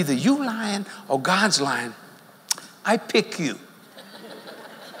 Now, either you lying or God's lying. I pick you.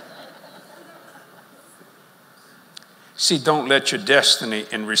 See, don't let your destiny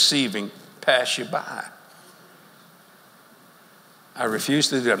in receiving pass you by. I refuse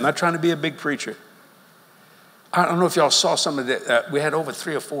to do that. I'm not trying to be a big preacher. I don't know if y'all saw some of that. We had over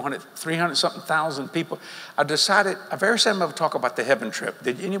 300-something thousand people. I decided, I very seldom ever talk about the heaven trip.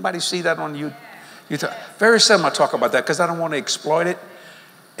 Did anybody see that on you? Very seldom I talk about that because I don't want to exploit it.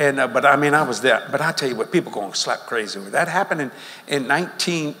 And but I mean, I was there. But I tell you what, people going slap crazy over that. Happened in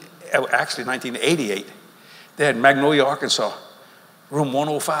 1988. They had Magnolia, Arkansas, room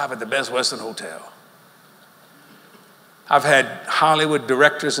 105 at the Best Western Hotel. I've had Hollywood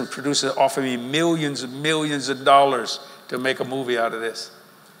directors and producers offer me millions and millions of dollars to make a movie out of this.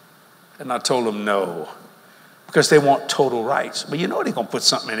 And I told them no, because they want total rights. But you know they're going to put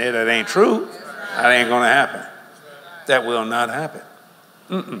something in there that ain't true. That ain't going to happen. That will not happen.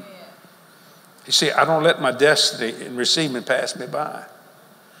 Mm-mm. You see, I don't let my destiny in receiving pass me by.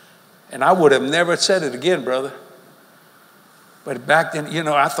 And I would have never said it again, brother. But back then, you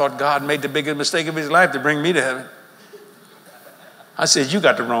know, I thought God made the biggest mistake of his life to bring me to heaven. I said, you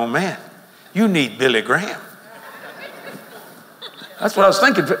got the wrong man. You need Billy Graham. That's what I was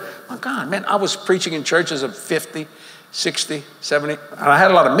thinking. My God, man, I was preaching in churches of 50, 60, 70. And I had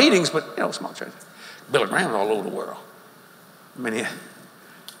a lot of meetings, but, you know, small churches. Billy Graham all over the world. I mean,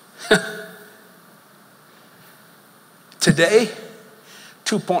 today,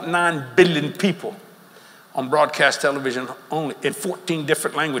 2.9 billion people on broadcast television only in 14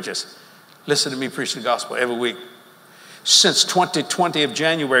 different languages listen to me preach the gospel every week. Since 2020 of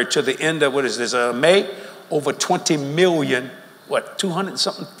January to the end of, what is this, May, over 20 million, 200 and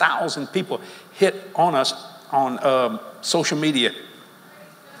something thousand people hit on us on social media.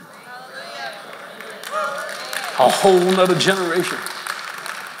 A whole nother generation.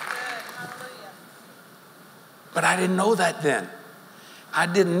 But I didn't know that then. I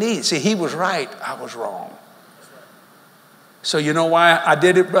didn't need. See, he was right. I was wrong. So you know why I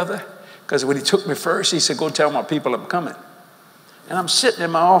did it, brother? Because when he took me first, he said, go tell my people I'm coming. And I'm sitting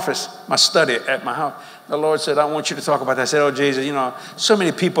in my office, my study at my house. The Lord said, I want you to talk about that. I said, oh, Jesus, you know, so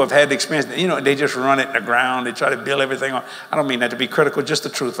many people have had the experience. You know, they just run it in the ground. They try to build everything on. I don't mean that to be critical, just the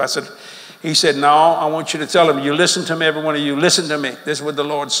truth. He said, no, I want you to tell them, you listen to me, every one of you, listen to me. This is what the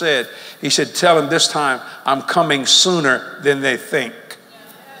Lord said. He said, tell them this time, I'm coming sooner than they think.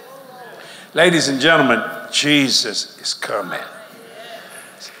 Ladies and gentlemen, Jesus is coming.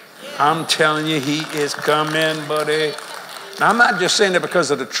 I'm telling you, he is coming, buddy. Now, I'm not just saying that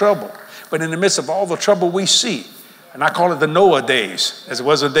because of the trouble, but in the midst of all the trouble we see, and I call it the Noah days, as it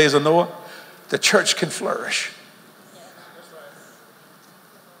was the days of Noah, the church can flourish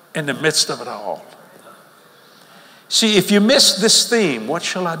in the midst of it all. See, if you miss this theme, what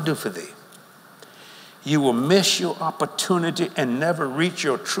shall I do for thee? You will miss your opportunity and never reach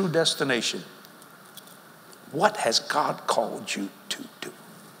your true destination. What has God called you to do?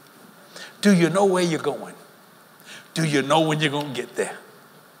 Do you know where you're going? Do you know when you're going to get there?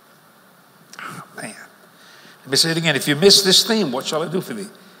 Oh, man. Let me say it again. If you miss this theme, what shall I do for thee?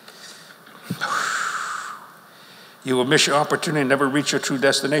 You will miss your opportunity and never reach your true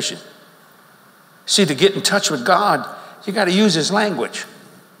destination. See, to get in touch with God, you got to use his language.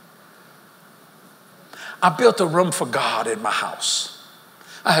 I built a room for God in my house.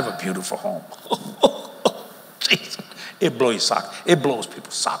 I have a beautiful home. Jesus. It blows your socks. It blows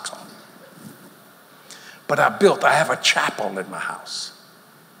people's socks off. But I have a chapel in my house.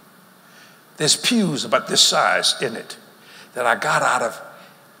 There's pews about this size in it that I got out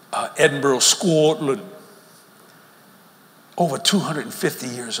of Edinburgh Scotland. Over 250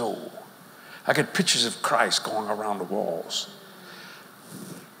 years old. I got pictures of Christ going around the walls.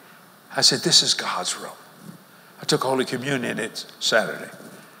 I said, this is God's room. I took Holy Communion it's Saturday.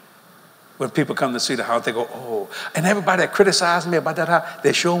 When people come to see the house, they go, oh. And everybody that criticized me about that house,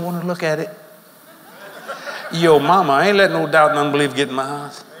 they sure want to look at it. Yo, mama, I ain't letting no doubt and unbelief get in my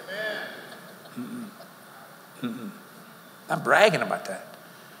house. I'm bragging about that.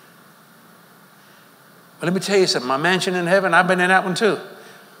 But let me tell you something. My mansion in heaven, I've been in that one too.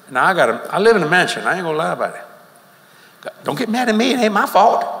 Now I live in a mansion. I ain't gonna lie about it. Don't get mad at me. It ain't my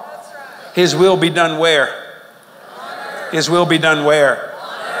fault. His will be done where? His will be done where?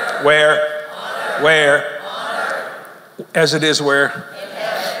 Where? Where? As it is where?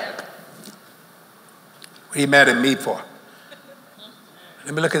 What are you mad at me for?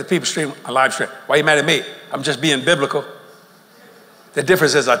 Let me look at the people stream, a live stream. Why are you mad at me? I'm just being biblical. The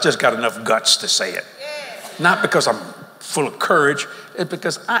difference is I just got enough guts to say it. Not because I'm full of courage. It's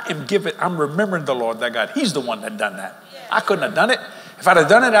because I'm remembering the Lord, that God. He's the one that done that. I couldn't have done it. If I'd have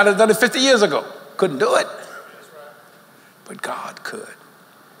done it, I'd have done it 50 years ago. Couldn't do it. But God could.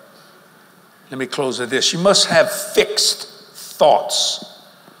 Let me close with this. You must have fixed thoughts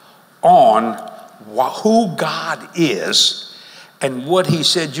on who God is and what he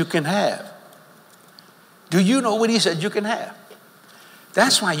said you can have. Do you know what he said you can have?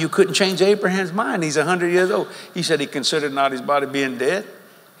 That's why you couldn't change Abraham's mind. He's 100 years old. He said he considered not his body being dead.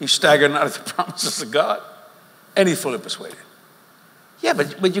 He staggered not at the promises of God. And he's fully persuaded. Yeah,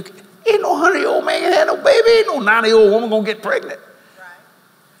 but you ain't no 100-year-old man can have no baby. Ain't no 90-year-old woman going to get pregnant.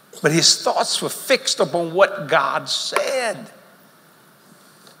 Right. But his thoughts were fixed upon what God said.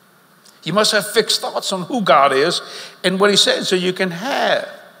 You must have fixed thoughts on who God is and what he said so you can have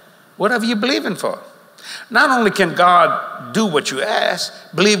whatever you're believing for. Not only can God do what you ask,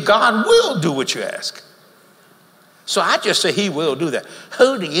 believe God will do what you ask. So I just say he will do that.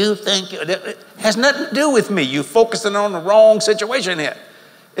 Who do you think? It has nothing to do with me. You're focusing on the wrong situation here.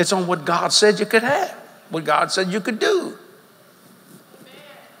 It's on what God said you could have, what God said you could do.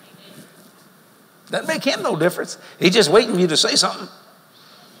 Doesn't make him no difference. He's just waiting for you to say something.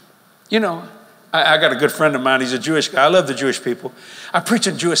 You know, I got a good friend of mine. He's a Jewish guy. I love the Jewish people. I preach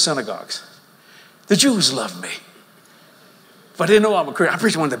in Jewish synagogues. The Jews love me. But they know I'm a Christian. I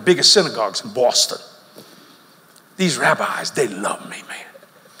preach in one of the biggest synagogues in Boston. These rabbis, they love me, man.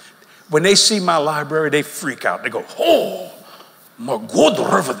 When they see my library, they freak out. They go, oh, my good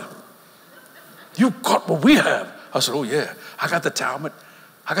Reverend. You got what we have. I said, oh, yeah. I got the Talmud.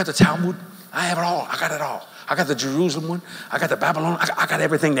 I got the Talmud. I have it all. I got it all. I got the Jerusalem one. I got the Babylon. I got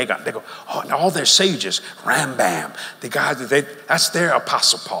everything they got. They go, oh, and all their sages, Rambam, the guys that's their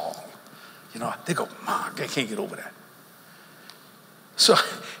Apostle Paul. You know, they go, Mom, they can't get over that. So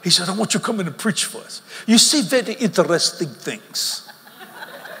he said, I want you to come in and preach for us. You see very interesting things.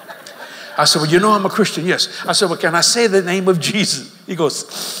 I said, well, you know I'm a Christian. Yes. I said, well, can I say the name of Jesus? He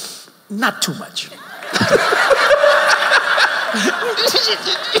goes, not too much.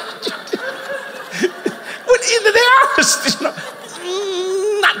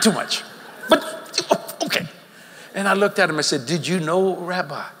 Not too much. But, okay. And I looked at him and said, did you know,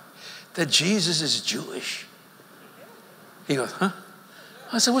 Rabbi, that Jesus is Jewish? He goes, huh?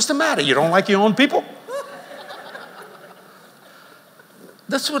 I said, what's the matter? You don't like your own people?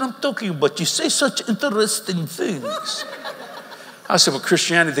 That's what I'm talking about. You say such interesting things. I said, well,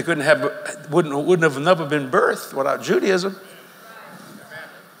 Christianity wouldn't have never been birthed without Judaism.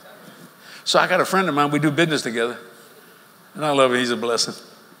 So I got a friend of mine, we do business together. And I love him, he's a blessing.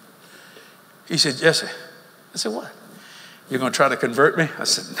 He said, Jesse. I said, what? You're going to try to convert me? I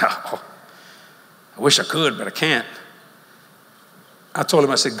said, no. I wish I could, but I can't. I told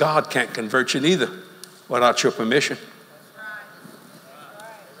him, I said, God can't convert you neither without your permission.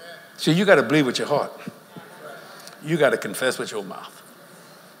 See, you got to believe with your heart. You got to confess with your mouth.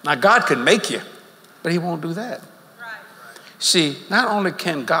 Now, God can make you, but he won't do that. See, not only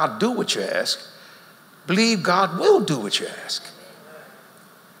can God do what you ask, believe God will do what you ask.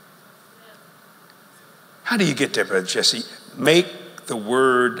 How do you get there, Brother Jesse? Make the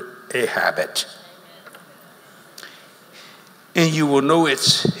word a habit. And you will know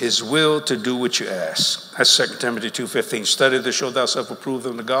it's his will to do what you ask. That's 2 Timothy 2:15. Study to show thyself approved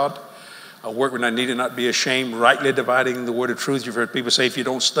unto God. A workman that needed not be ashamed, rightly dividing the word of truth. You've heard people say, if you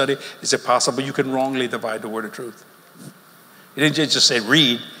don't study, is it possible you can wrongly divide the word of truth? He didn't just say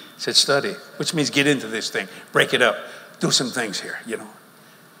read, he said study, which means get into this thing, break it up, do some things here, you know.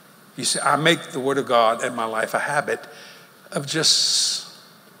 You see, I make the word of God in my life a habit of just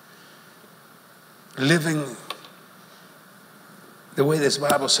living the way this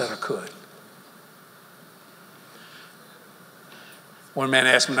Bible said I could. One man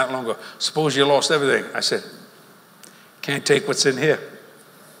asked me not long ago, suppose you lost everything. I said, can't take what's in here.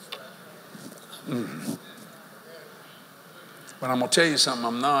 But I'm going to tell you something,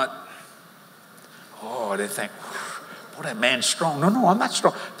 I'm not. Oh, they think, boy, that man's strong. No, I'm not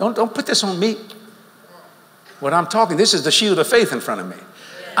strong. Don't put this on me. When I'm talking, this is the shield of faith in front of me.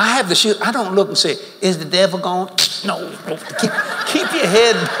 I have the shield. I don't look and say, is the devil gone? No. Keep your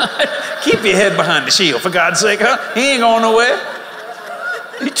head behind the shield, for God's sake, huh? He ain't going nowhere.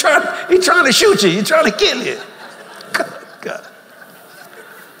 He trying to shoot you. He's trying to kill you. God.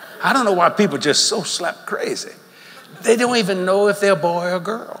 I don't know why people just so slap crazy. They don't even know if they're a boy or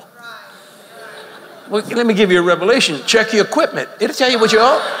girl. Well, let me give you a revelation. Check your equipment. It'll tell you what you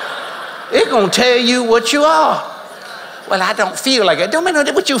are. It's going to tell you what you are. Well, I don't feel like it. Don't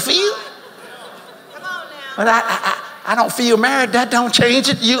matter what you feel. Come on now. But I don't feel married. That don't change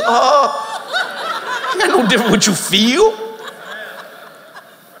it. You are. It's no different what you feel.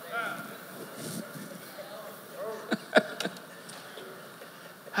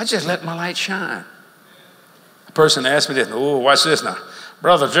 I just let my light shine. A person asked me this, oh, watch this now.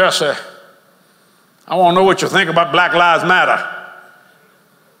 Brother Jesse, I want to know what you think about Black Lives Matter.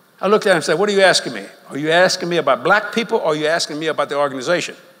 I looked at him and said, what are you asking me? Are you asking me about black people or are you asking me about the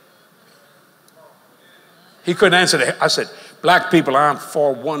organization? He couldn't answer that. I said, black people, I'm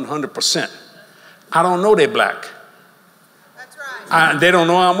for 100%. I don't know they're black. That's right. They don't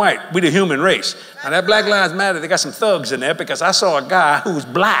know I'm white. We the human race. Now that Black Lives Matter, they got some thugs in there because I saw a guy who's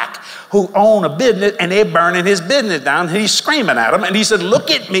black who owned a business and they're burning his business down. And he's screaming at him and he said,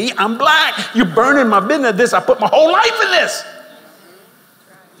 look at me, I'm black. You're burning my business. I put my whole life in this.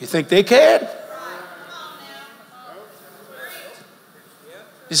 You think they cared?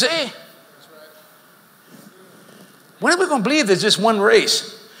 You see? When are we going to believe there's just one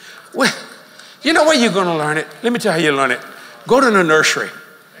race? Well, you know where you're going to learn it? Let me tell you how you learn it. Go to the nursery.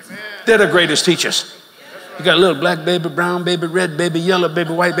 They're the greatest teachers. You got a little black baby, brown baby, red baby, yellow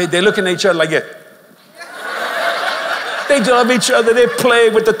baby, white baby. They're looking at each other like that. They love each other. They play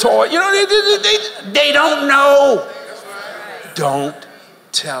with the toy. You know, they don't know. Don't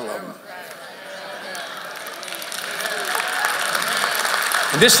tell them.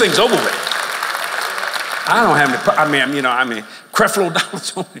 And this thing's over with. I don't have any, Creflo Dollar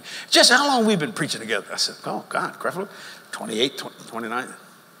told me, just how long we've been preaching together? I said, oh, God, Creflo, 28, 29.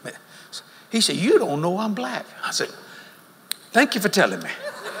 He said, you don't know I'm black. I said, thank you for telling me.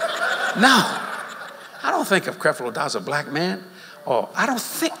 No, I don't think of Creflo Dollar as a black man. or I don't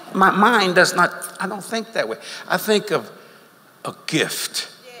think, my mind does not, I don't think that way. I think of a gift.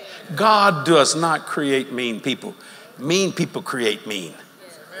 God does not create mean people. Mean people create mean.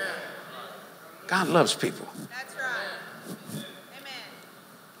 God loves people. That's right. Amen.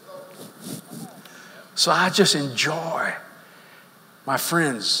 So I just enjoy my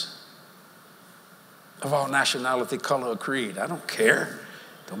friends of all nationality, color, or creed. I don't care.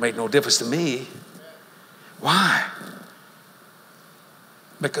 Don't make no difference to me. Why?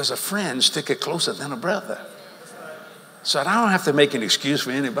 Because a friend stick it closer than a brother. So I don't have to make an excuse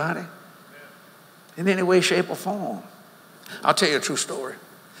for anybody in any way, shape, or form. I'll tell you a true story.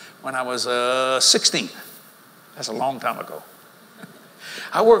 When I was 16, that's a long time ago,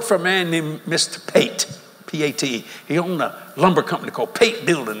 I worked for a man named Mr. Pate, P-A-T-E. He owned a lumber company called Pate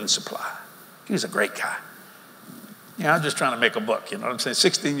Building and Supply. He was a great guy. Yeah, I'm just trying to make a buck, you know what I'm saying?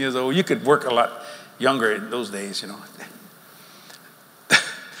 16 years old, you could work a lot younger in those days, you know.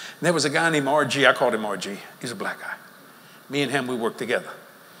 And there was a guy named RG, I called him RG. He's a black guy. Me and him, we worked together.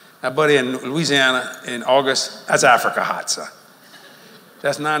 Now, buddy, in Louisiana in August, that's Africa hot, son.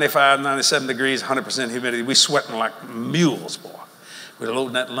 That's 95, 97 degrees, 100% humidity. We sweating like mules, boy. We're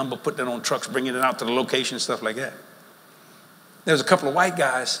loading that lumber, putting it on trucks, bringing it out to the location, stuff like that. There was a couple of white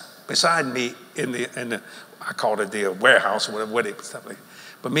guys beside me in the I called it the warehouse or whatever, stuff like that.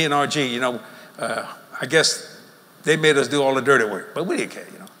 But me and RG, you know, I guess they made us do all the dirty work, but we didn't care,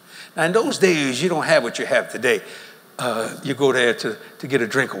 you know. Now, in those days, you don't have what you have today. You go there to get a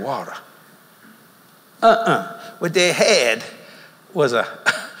drink of water. What they had was like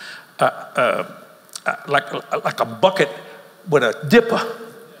a bucket with a dipper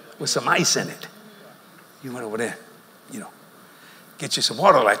with some ice in it. You went over there, you know, get you some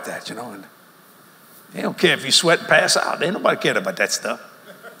water like that, you know, and they don't care if you sweat and pass out. Ain't nobody cared about that stuff.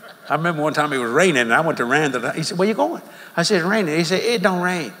 I remember one time it was raining, and I went to Randall. He said, "Where you going?" I said, "It's raining." He said, "It don't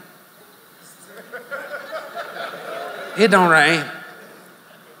rain." It don't rain.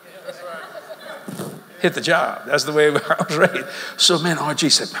 Hit the job. That's the way I was raised. So, man, RG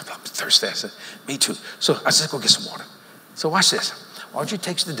said, "I'm thirsty." I said, "Me too." So I said, "Go get some water." So watch this. RG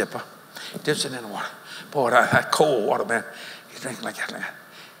takes the dipper, dips it in the water. Boy, that cold water, man. He drank like that.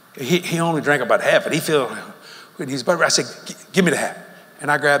 He only drank about half it. He felt when he's about. I said, "Give me the half."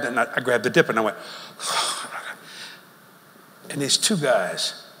 And I grabbed it, and I grabbed the dipper, and I went. And these two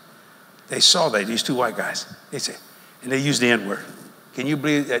guys, they saw that, these two white guys. They said, and they used the N-word. Can you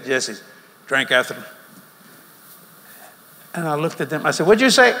believe that Jesse drank after them? And I looked at them. I said, "What'd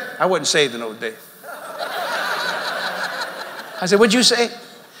you say?" I wasn't saved in those days. I said, "What'd you say?"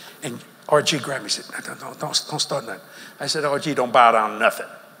 And RG grabbed me and said, don't start nothing. I said, "RG, don't bow down to nothing."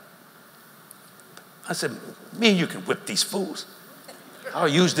 I said, "Me and you can whip these fools. I'll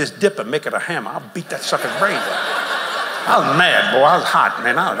use this dip and make it a hammer. I'll beat that sucker's brains out." I was mad, boy. I was hot,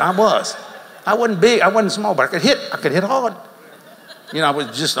 man. I was. I wasn't big. I wasn't small, but I could hit. I could hit hard. You know, I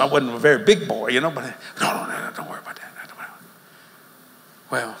wasn't a very big boy, you know, but no, don't worry about that.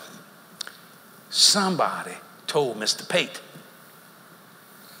 Well, somebody told Mr. Pate.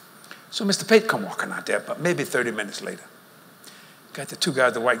 So Mr. Pate come walking out there, but maybe 30 minutes later. Got the two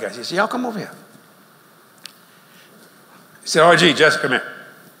guys, the white guys. He said, "Y'all come over here." He said, "RG, Jesse, come here."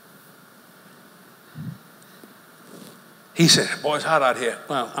 He said, "Boy, it's hot out here."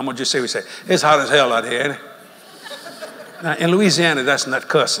 Well, I'm going to just say, it's hot as hell out here, ain't it? Now, in Louisiana, that's not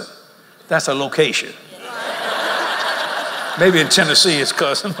cussing. That's a location. Maybe in Tennessee it's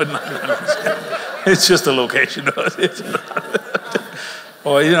cussing, but not. It's just a location.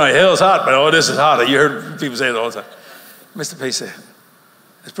 Well, you know, hell's hot, but this is hotter. You heard people say it all the time. Mr. Pate said,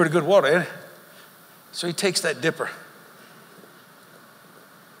 "It's pretty good water, ain't it?" So he takes that dipper.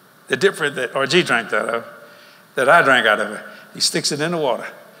 The dipper that RG drank out of, that I drank out of it, he sticks it in the water.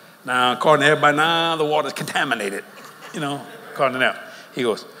 Now, according to everybody, now the water's contaminated. You know, according to them. He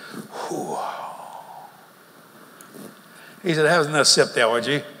goes, "Whew." He said, "Have another sip there,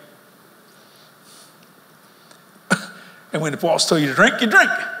 RG." And when the boss told you to drink, you drink.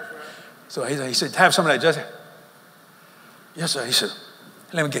 So he said, "Have some of that, Jesse." "Yes, sir." He said,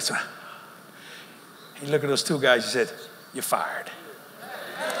 "Let me get some." He looked at those two guys. He said, "You're fired."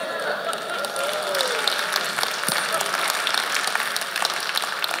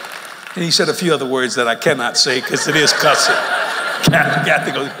 And he said a few other words that I cannot say because it is cussing. Got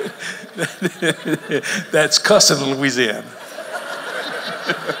to go. That's cussing in Louisiana.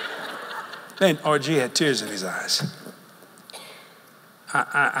 Then RG had tears in his eyes.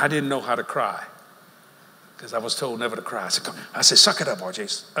 I didn't know how to cry because I was told never to cry. I said, "Come." I said, "Suck it up, RG.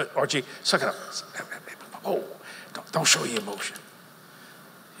 RG, suck it up." Oh, don't show your emotion.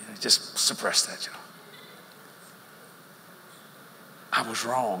 You know, just suppress that, you know. I was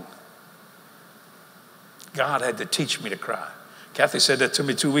wrong. God had to teach me to cry. Kathy said that to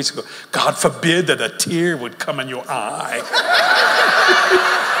me 2 weeks ago. God forbid that a tear would come in your eye.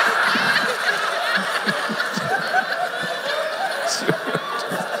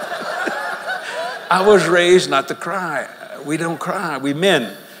 I was raised not to cry. We don't cry. We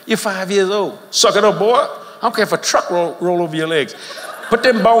men. You're 5 years old. Suck it up, boy. I don't care if a truck roll over your legs. Put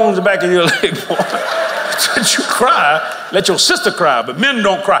them bones back in your leg, boy. Let you cry. Let your sister cry. But men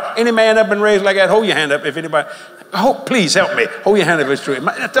don't cry. Any man that been raised like that, hold your hand up if anybody. Please help me. Hold your hand up if it's true.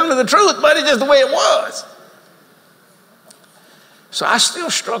 I'm telling the truth, but it's just the way it was. So I still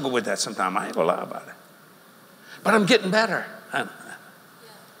struggle with that sometimes. I ain't gonna lie about it. But I'm getting better.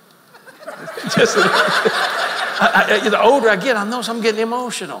 The older I get, I know I'm getting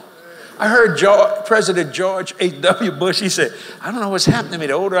emotional. I heard President George H.W. Bush, he said, I don't know what's happening to me.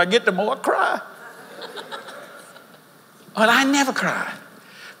 The older I get, the more I cry. But I never cry.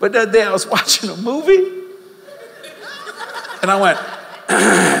 But that day I was watching a movie, and I went,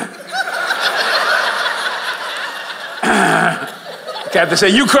 Captain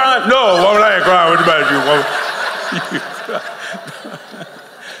said, you crying? No, woman, I ain't crying. What about you, woman?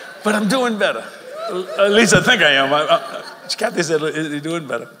 But I'm doing better. At least I think I am. Captain said, you're doing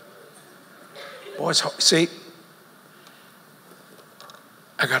better. Boys, see,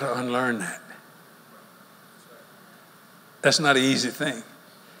 I got to unlearn that. That's not an easy thing.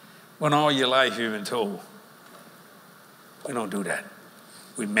 When all your life you've been told, we don't do that.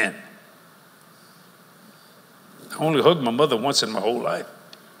 We men. I only hugged my mother once in my whole life,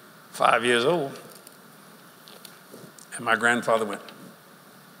 5 years old. And my grandfather went,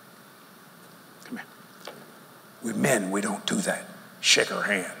 come here. We men, we don't do that. Shake her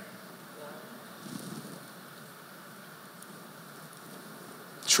hand.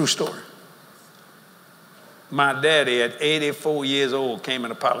 True story. My daddy at 84 years old came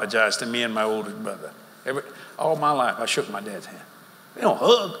and apologized to me and my oldest brother. All my life, I shook my dad's hand. We don't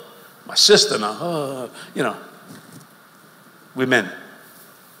hug. My sister and I hug, you know. We men.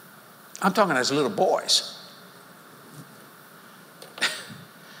 I'm talking as little boys.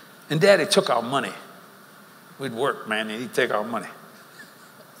 And Daddy took our money. We'd work, man, and he'd take our money.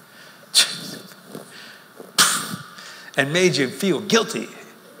 And made you feel guilty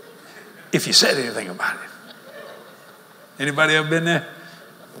if you said anything about it. Anybody ever been there?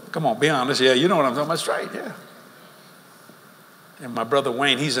 Come on, be honest. Yeah, you know what I'm talking about. That's right, yeah. And my brother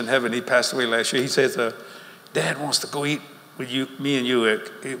Wayne, he's in heaven. He passed away last year. He says, Dad wants to go eat with you, me and you. We're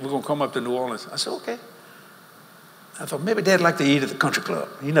going to come up to New Orleans. I said, okay. I thought, maybe Dad'd like to eat at the country club.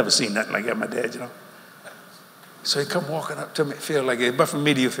 He never seen nothing like that, my dad, you know. So he come walking up to me, feel like it. But from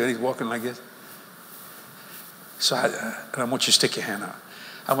me to you, feel he's walking like this. So I want you to stick your hand out.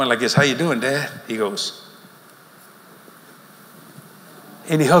 I went like this, how you doing, Dad? He goes.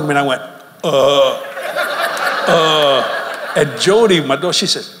 And he hugged me, and I went, And Jody, my daughter, she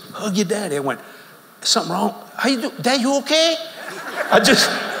says, hug your daddy. I went, something wrong? How you doing? Dad, you okay? I just,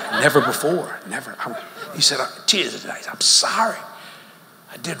 never before, never. He said, tears of eyes, I'm sorry.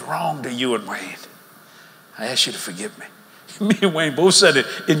 I did wrong to you and Wayne. I ask you to forgive me. Me and Wayne both said it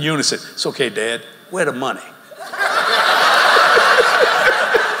in unison. It's okay, Dad. Where the money?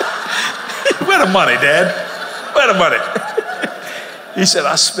 Where the money, Dad? Where the money? He said,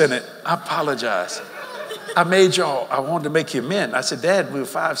 I spent it. I apologize. I made y'all, I wanted to make you men. I said, Dad, we were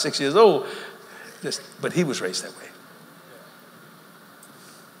 5, 6 years old. But he was raised that way.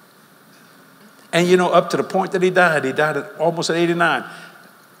 And you know, up to the point that he died at almost at 89.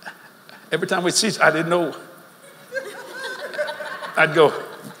 Every time we'd see, I didn't know. I'd go.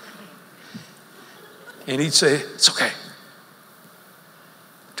 And he'd say, it's okay.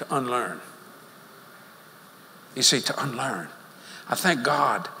 To unlearn. You see, to unlearn. I thank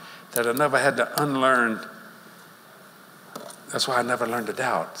God that I never had to unlearn. That's why I never learned to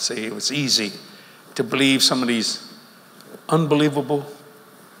doubt. See, it was easy to believe some of these unbelievable,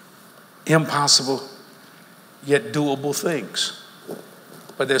 impossible, yet doable things.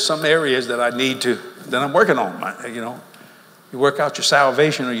 But there's some areas that I need to, that I'm working on. You know, you work out your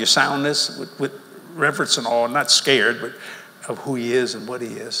salvation or your soundness with reverence and awe, not scared, but of who he is and what he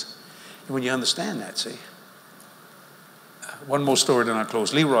is. And when you understand that, see. One more story, then I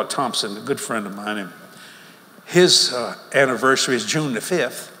close. Leroy Thompson, a good friend of mine, and his anniversary is June the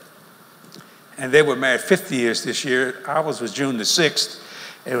 5th. And they were married 50 years this year. Ours was June the 6th.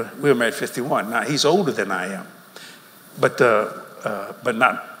 And we were married 51. Now, he's older than I am. But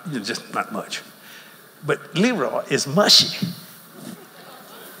not, you know, just not much. But Leroy is mushy.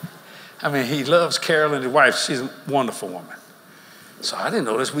 I mean, he loves Carolyn, his wife. She's a wonderful woman. So I didn't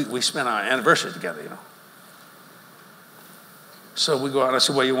know this. We spent our anniversary together, you know. So we go out. I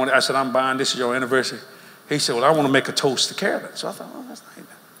said, "Well, you want it?" I said, "I'm buying. This is your anniversary." He said, "Well, I want to make a toast to Carolyn." So I thought, "Oh, that's nice.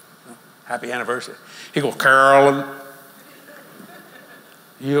 Happy anniversary." He goes, "Carolyn,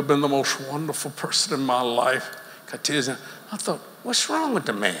 you have been the most wonderful person in my life." Got tears in. I thought, what's wrong with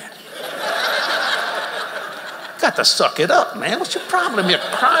the man? Got to suck it up, man. What's your problem? You're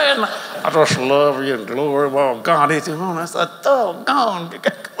crying. "I just love you and glory of God." I thought, doggone,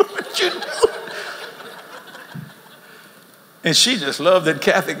 what you do? And she just loved it.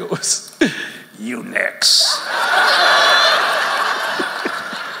 Kathy goes, "You next."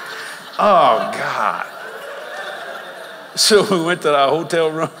 Oh, God. So we went to our hotel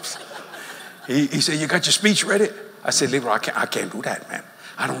rooms. He said, "You got your speech ready?" I said, "Leroy, I can't do that, man.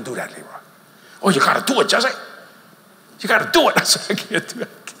 I don't do that, Leroy." "Oh, you got to do it, Jesse. You got to do it." I said, "I can't do that.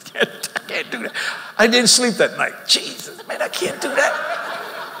 I can't do that." I didn't sleep that night. Jesus, man, I can't do that.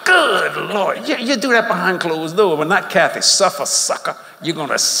 Good Lord. You do that behind closed doors, but not Kathy. Suffer, sucker. You're going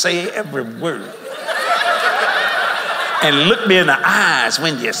to say every word. And look me in the eyes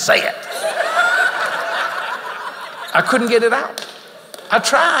when you say it. I couldn't get it out. I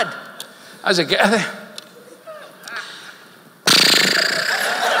tried. I said, "Kathy,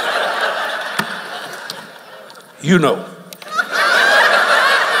 you know."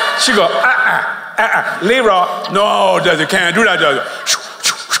 She go, "Leroy, no, you can't do that.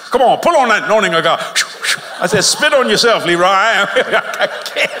 Come on, pull on that anointing of God." I said, "Spit on yourself, Leroy. I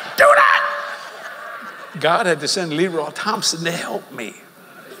can't do that." God had to send Leroy Thompson to help me.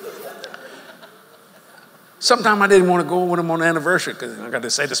 Sometimes I didn't want to go with him on the anniversary because I got to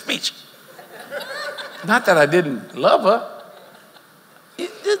say the speech. Not that I didn't love her. You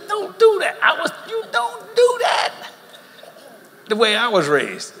just don't do that. You don't do that. The way I was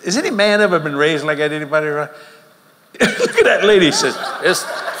raised. Has any man ever been raised like that? Anybody? Look at that lady. Says,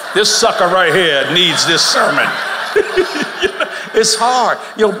 this sucker right here needs this sermon. It's hard.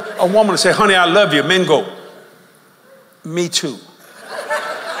 A woman will say, "Honey, I love you." Men go, "Me too."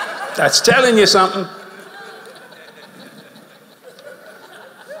 That's telling you something.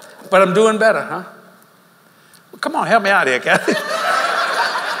 But I'm doing better, huh? Well, come on, help me out here, Kathy.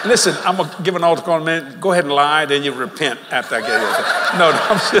 Listen, I'm going to give an altar call in a minute. Go ahead and lie, then you repent after I get it. No,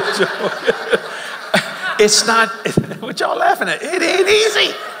 I'm just joking. It's not, what y'all laughing at? It ain't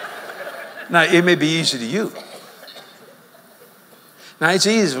easy. Now, it may be easy to you. Now, it's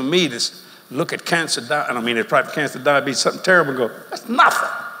easy for me to look at cancer, it's probably cancer, diabetes, something terrible, and go, "That's nothing."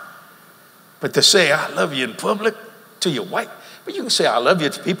 But to say, "I love you" in public to your wife, but you can say, "I love you"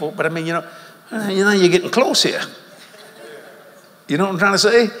 to people, but you're getting close here. You know what I'm trying to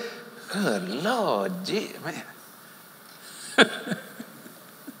say? Good Lord, gee, man.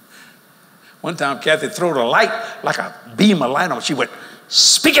 One time, Kathy threw the light, like a beam of light on. She went,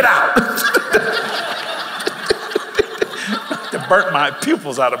 "Speak it out." It burnt my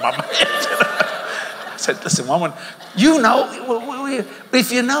pupils out of my mind. I said, "Listen, woman, you know,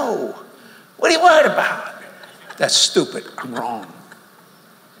 if you know, what are you worried about? That's stupid. I'm wrong.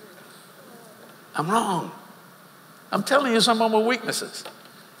 I'm wrong. I'm telling you some of my weaknesses.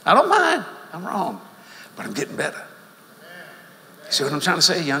 I don't mind. I'm wrong. But I'm getting better." You see what I'm trying to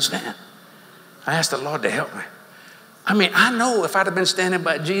say? You understand? I asked the Lord to help me. I know if I'd have been standing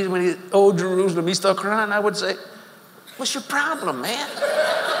by Jesus when he, "Oh, Jerusalem," he started crying, I would say, "What's your problem, man?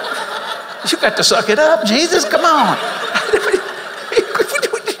 You got to suck it up, Jesus. Come on."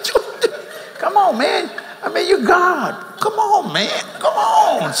 Come on, man. You're God. Come on, man. Come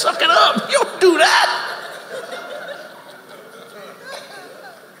on. Suck it up. You don't do that.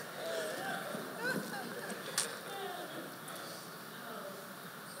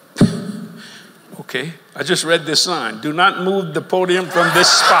 Okay, I just read this sign. "Do not move the podium from this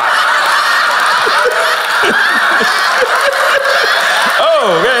spot."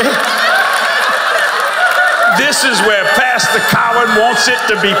 Oh, okay. This is where Pastor Cowan wants it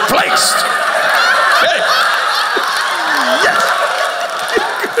to be placed. Okay.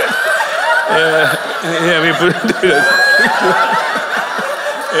 Yeah, we put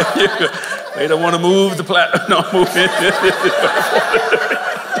they don't want to move the platform. No, move it.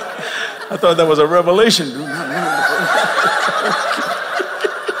 I thought that was a revelation.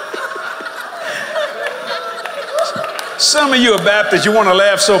 Some of you are Baptists, you want to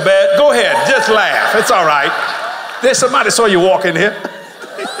laugh so bad. Go ahead, just laugh. It's all right. There's somebody saw you walk in here.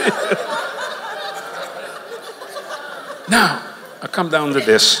 Now, I come down to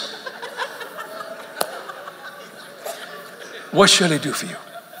this. What shall he do for you?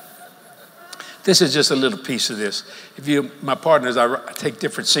 This is just a little piece of this. If you, my partners, I take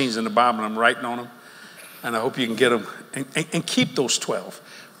different scenes in the Bible and I'm writing on them. And I hope you can get them and keep those 12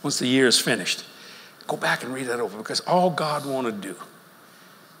 once the year is finished. Go back and read that over, because all God want to do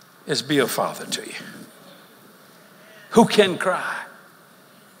is be a father to you. Who can cry?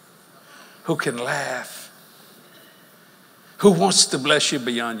 Who can laugh? Who wants to bless you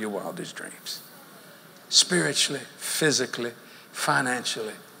beyond your wildest dreams? Spiritually, physically,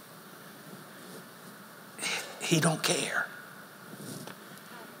 financially. He don't care.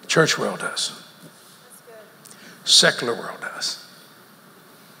 Church world does. Secular world does.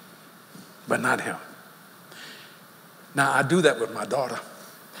 But not him. Now, I do that with my daughter.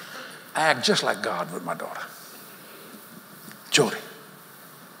 I act just like God with my daughter. Jody,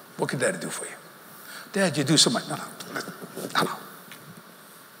 what can Daddy do for you? Dad, you do so much. No.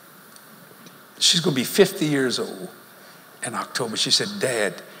 She's going to be 50 years old in October. She said,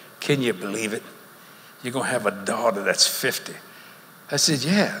 Dad, can you believe it? You're going to have a daughter that's 50. I said,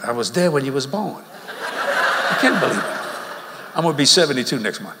 yeah, I was there when you was born. I can't believe it. I'm going to be 72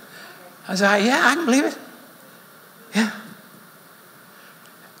 next month. I said, yeah, I can believe it. Yeah.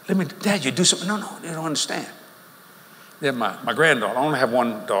 Dad, you do something. No, you don't understand. Then my granddaughter, I only have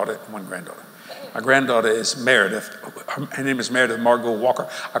one daughter, one granddaughter. My granddaughter is Meredith. Her name is Meredith Margot Walker.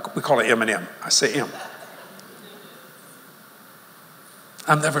 We call her M&M. I say M.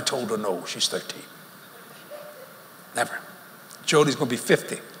 I've never told her no. She's 13. Never. Jody's going to be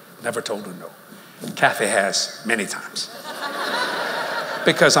 50. Never told her no. Kathy has many times.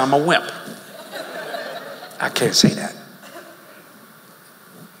 Because I'm a wimp. I can't say that.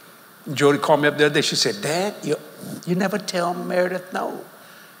 Jody called me up the other day. She said, Dad, you never tell Meredith no.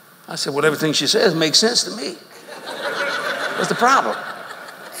 I said, well, everything she says makes sense to me. What's the problem?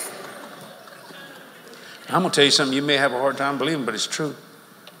 I'm going to tell you something you may have a hard time believing, but it's true.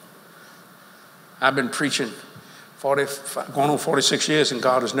 I've been preaching going on 46 years, and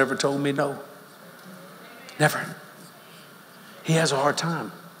God has never told me no. Never. He has a hard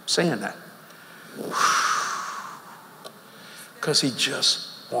time saying that. Because he just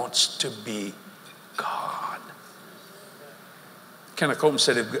wants to be God. Kenneth Copeland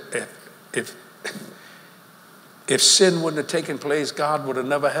said if sin wouldn't have taken place, God would have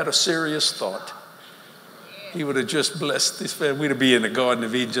never had a serious thought. He would have just blessed this family. We'd be in the Garden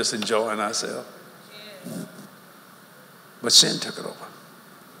of Eden just enjoying ourselves. But sin took it over.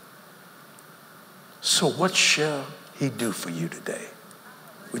 So what shall he do for you today?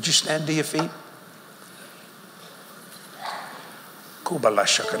 Would you stand to your feet?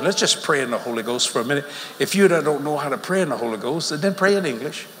 Let's just pray in the Holy Ghost for a minute. If you don't know how to pray in the Holy Ghost, then pray in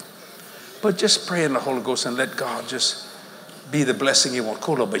English. But just pray in the Holy Ghost and let God just be the blessing you want.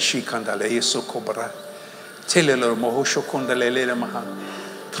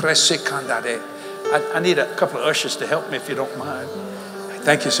 I need a couple of ushers to help me if you don't mind.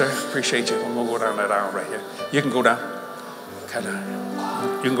 Thank you, sir. Appreciate you. I'm going to go down that aisle right here. You can go down.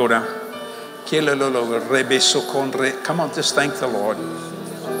 You can go down. Come on, just thank the Lord.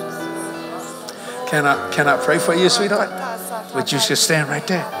 Can I pray for you, sweetheart? But you should stand right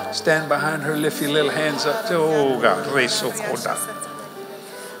there. Stand behind her, lift your little hands up. Oh, God.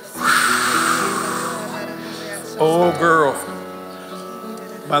 Oh, girl.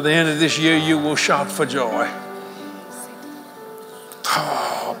 By the end of this year, you will shout for joy.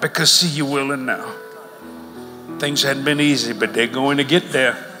 Oh, because see, you're willing now. Things hadn't been easy, but they're going to get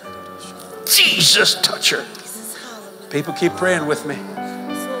there. Jesus, touch her. People keep praying with me.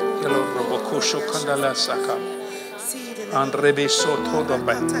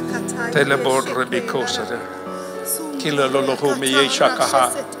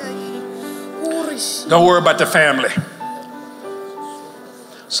 Don't worry about the family.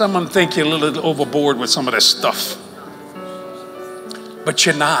 Some of them think you're a little overboard with some of this stuff. But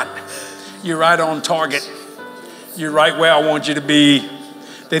you're not. You're right on target. You're right where I want you to be.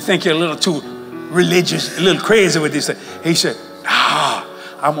 They think you're a little too religious, a little crazy with this thing. He said,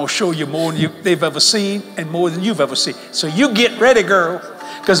 I'm going to show you more than they've ever seen and more than you've ever seen. So you get ready, girl,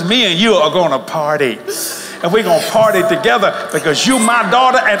 because me and you are going to party. And we're going to party together because you're my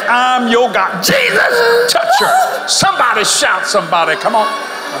daughter and I'm your God. Jesus, touch her. Somebody shout somebody. Come on.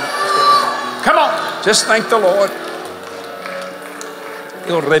 Come on. Just thank the Lord.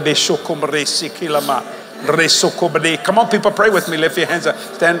 Come on, people, pray with me. Lift your hands up.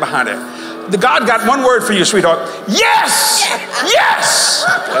 Stand behind it. God got one word for you, sweetheart. Yes! Yes!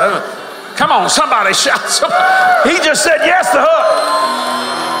 Come on, somebody shout. Somebody. He just said yes to her.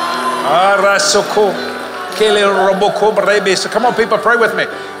 So come on, people, pray with me.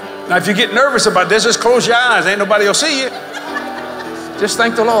 Now, if you get nervous about this, just close your eyes. Ain't nobody will see you. Just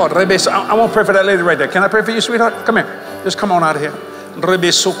thank the Lord. I want to pray for that lady right there. Can I pray for you, sweetheart? Come here. Just come on out of here. Come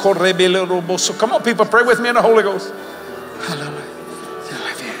on, people, pray with me in the Holy Ghost.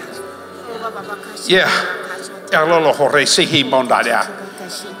 Yeah.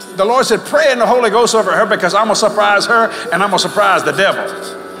 The Lord said, pray in the Holy Ghost over her because I'm going to surprise her and I'm going to surprise the devil.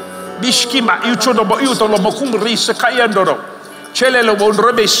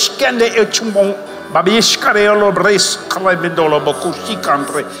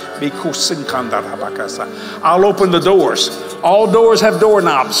 I'll open the doors. All doors have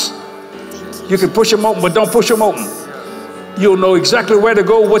doorknobs. You can push them open, but don't push them open. You'll know exactly where to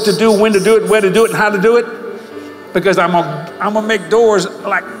go, what to do, when to do it, where to do it, and how to do it. Because I'm gonna make doors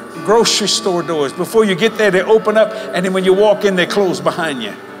like grocery store doors. Before you get there, they open up, and then when you walk in, they close behind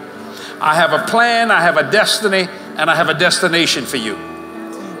you. I have a plan, I have a destiny, and I have a destination for you.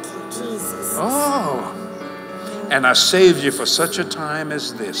 Thank you, Jesus. Oh, and I saved you for such a time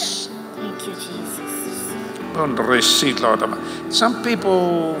as this. Thank you, Jesus. Some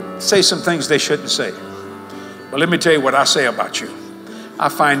people say some things they shouldn't say. But let me tell you what I say about you. I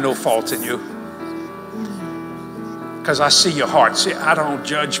find no fault in you. Because I see your heart. See, I don't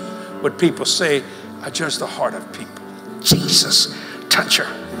judge what people say. I judge the heart of people. Jesus, touch her.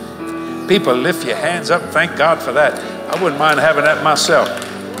 People, lift your hands up. Thank God for that. I wouldn't mind having that myself.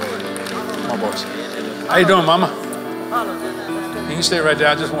 Come on, boys. How you doing, Mama? You can stay right there.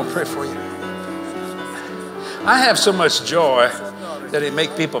 I just want to pray for you. I have so much joy that it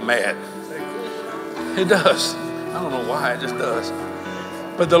makes people mad. It does. I don't know why, it just does.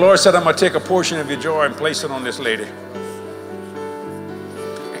 But the Lord said, I'm going to take a portion of your joy and place it on this lady.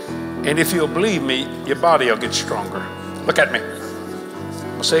 And if you'll believe me, your body will get stronger. Look at me.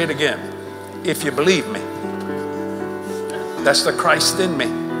 I'll say it again. If you believe me, that's the Christ in me.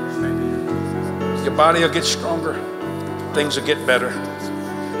 Your body will get stronger. Things will get better.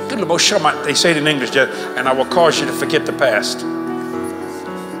 They say it in English, and I will cause you to forget the past.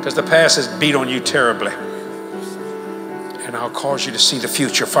 Because the past has beat on you terribly. And I'll cause you to see the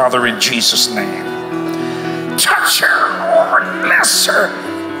future. Father, in Jesus' name. Touch her, Lord. Bless her.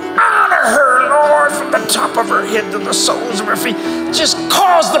 Honor her, Lord, from the top of her head to the soles of her feet. Just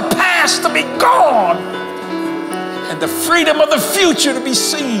cause the past to be gone. And the freedom of the future to be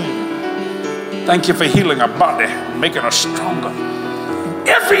seen. Thank you for healing her body, making her stronger. In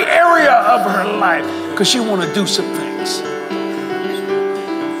every area of her life. Because you want to do some things.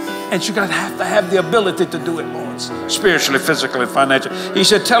 And you're going to have the ability to do it, Lord. Spiritually, physically, financially. He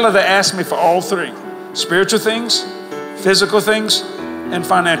said, tell her to ask me for all three. Spiritual things, physical things, and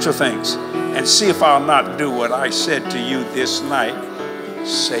financial things. And see if I'll not do what I said to you this night,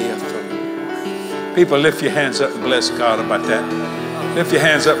 saith the Lord. People, lift your hands up and bless God about that. Lift your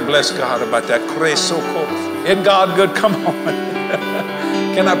hands up and bless God about that. Isn't God good? Come on.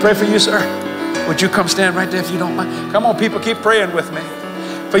 Can I pray for you, sir? Would you come stand right there if you don't mind? Come on, people, keep praying with me.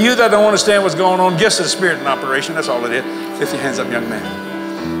 For you that don't understand what's going on, gifts of the Spirit in operation. That's all it is. Lift your hands up, young man.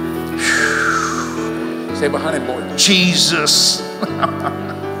 Say behind him, boy. Jesus.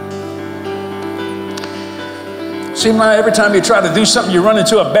 Seems like every time you try to do something, you run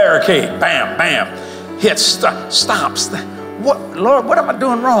into a barricade. Bam, bam. Hit, stops. What, Lord, what am I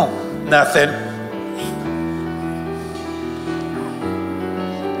doing wrong? Nothing.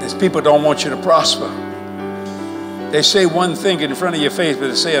 These people don't want you to prosper. They say one thing in front of your face, but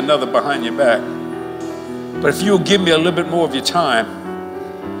they say another behind your back. But if you'll give me a little bit more of your time,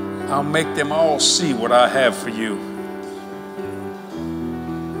 I'll make them all see what I have for you.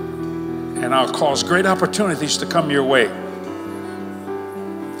 And I'll cause great opportunities to come your way.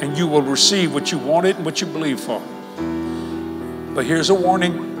 And you will receive what you wanted and what you believe for. But here's a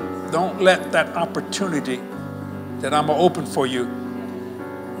warning. Don't let that opportunity that I'm going to open for you,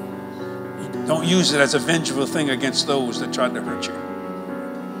 don't use it as a vengeful thing against those that tried to hurt you.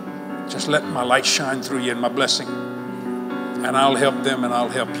 Just let my light shine through you and my blessing. And I'll help them and I'll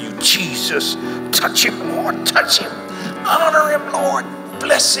help you. Jesus, touch him, Lord, touch him. Honor him, Lord.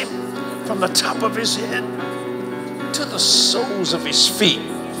 Bless him from the top of his head to the soles of his feet.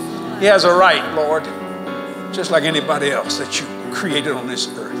 He has a right, Lord, just like anybody else that you created on this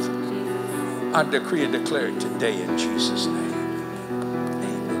earth. I decree and declare it today in Jesus' name.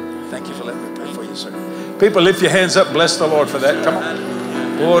 Amen. Thank you for letting me pray for you, sir. People, lift your hands up. Bless the Lord for that. Come on.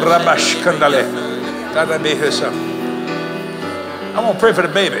 I'm going to pray for the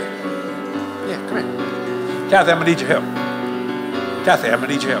baby. Yeah, come here. Kathy, I'm going to need your help. Kathy, I'm going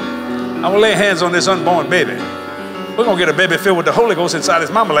to need your help. I'm going to lay hands on this unborn baby. We're going to get a baby filled with the Holy Ghost inside his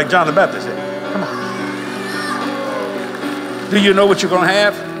mama like John the Baptist did. Come on. Do you know what you're going to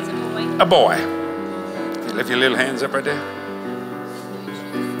have? A boy. You lift your little hands up right there.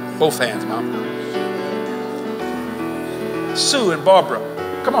 Both hands, Mom. Sue and Barbara.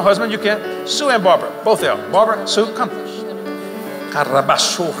 Come on, husband, you can. Sue and Barbara. Both of them. Barbara, Sue, come.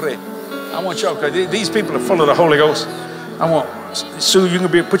 I want y'all, because these people are full of the Holy Ghost. I want, Sue, you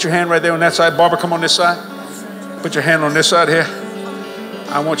can put your hand right there on that side. Barbara, come on this side. Put your hand on this side here.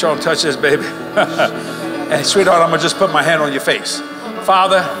 I want y'all to touch this, baby. And sweetheart, I'm going to just put my hand on your face.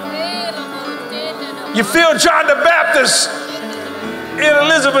 Father, you feel John the Baptist in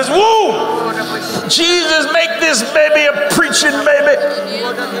Elizabeth's womb. Jesus, make this baby a preaching baby.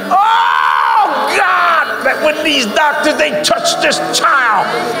 Oh, God, that when these doctors, they touch this child,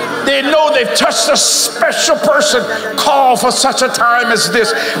 they know they've touched a special person called for such a time as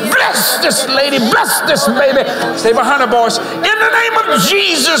this. Bless this lady, bless this baby. Stay behind her, boys. In the name of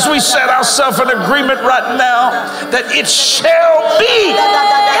Jesus, we set ourselves in agreement right now that it shall be.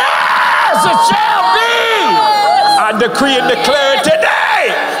 Yes, it shall be. I decree and declare it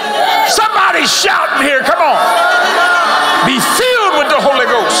today. Somebody shouting here, come on. Be filled with the Holy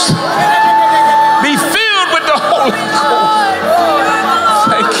Ghost. Be filled with the Holy Ghost.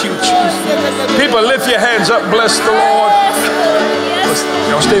 Thank you, Jesus. People, lift your hands up. Bless the Lord.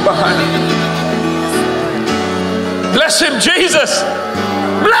 Y'all stay behind him. Bless him, Jesus.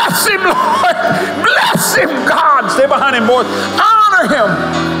 Bless him, Lord. Bless him, God. Stay behind him, boys. Honor him.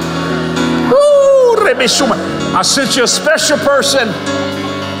 Ooh, I sent you a special person.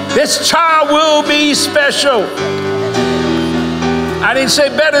 This child will be special. I didn't say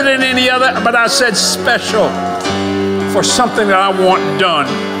better than any other, but I said special for something that I want done,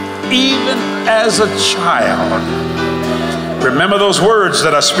 even as a child. Remember those words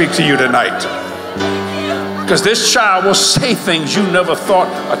that I speak to you tonight. Because this child will say things you never thought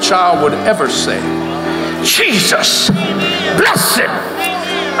a child would ever say. Jesus, bless him,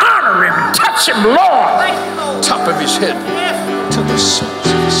 honor him, touch him, Lord. Top of his head to the soles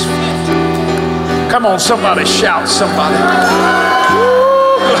of his feet. Come on, somebody shout, somebody.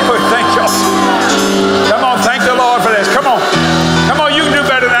 Woo, glory, thank y'all. Come on, thank the Lord for this. Come on. Come on, you can do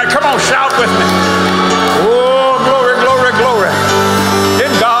better than that. Come on, shout with me. Oh, glory, glory, glory.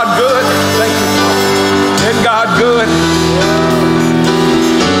 Isn't God good? Thank you. Isn't God good?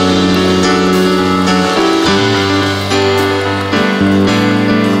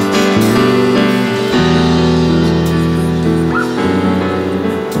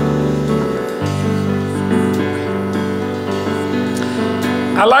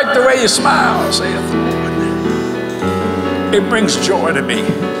 I like the way you smile, saith the Lord. It brings joy to me.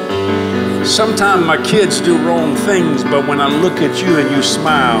 Sometimes my kids do wrong things, but when I look at you and you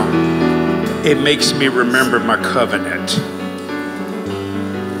smile, it makes me remember my covenant.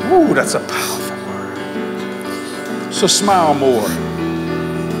 Ooh, that's a powerful word. So smile more.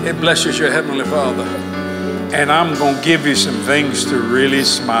 It blesses your Heavenly Father. And I'm going to give you some things to really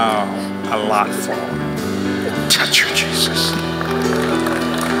smile a lot for. Touch her, Jesus.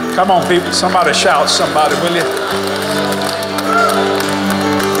 Come on, people. Somebody shout, somebody, will you?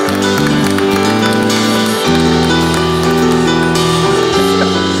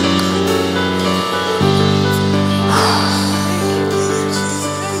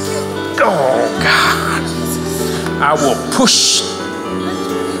 Oh, God. I will push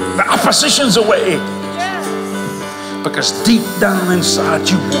the oppositions away. Because deep down inside,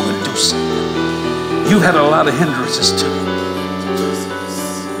 you want to do something. You had a lot of hindrances too.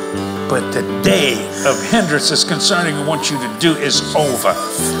 But the day of hindrances concerning what you to do is over.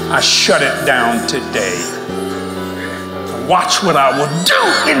 I shut it down today. Watch what I will do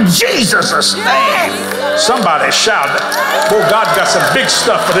in Jesus' name. Somebody shout. Oh, God got some big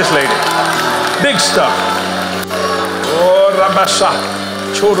stuff for this lady. Big stuff. Oh, Rabasha.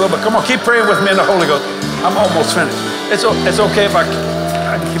 Come on, keep praying with me in the Holy Ghost. I'm almost finished. It's okay if I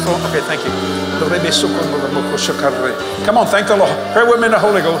keep on. Okay, thank you. Come on, thank the Lord. Pray with me in the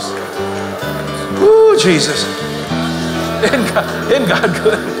Holy Ghost. Ooh, Jesus. Isn't God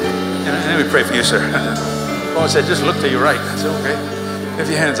good? And let me pray for you, sir. Lord said, just look to your right. I said, okay. Lift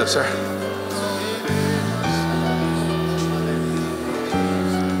your hands up, sir.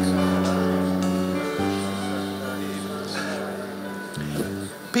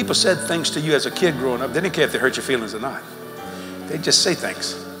 People said things to you as a kid growing up. They didn't care if they hurt your feelings or not. They just say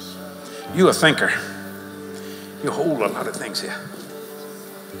things. You're a thinker. You hold a lot of things here.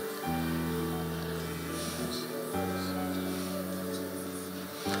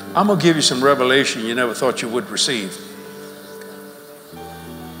 I'm going to give you some revelation you never thought you would receive.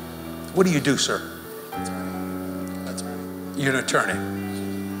 What do you do, sir? That's right. You're an attorney.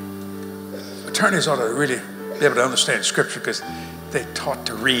 Attorneys ought to really be able to understand Scripture because they're taught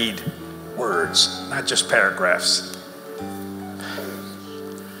to read words, not just paragraphs.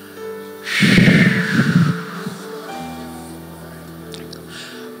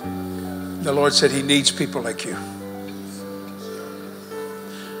 The Lord said he needs people like you.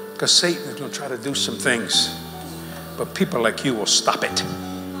 Because Satan is going to try to do some things. But people like you will stop it.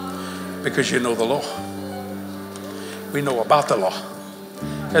 Because you know the law. We know about the law.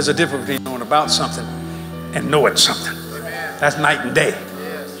 There's a difference between knowing about something and knowing something. That's night and day.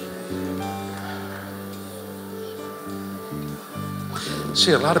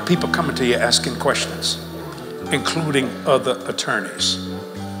 See, a lot of people coming to you asking questions, including other attorneys.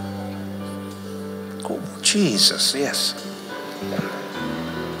 Oh, Jesus, yes.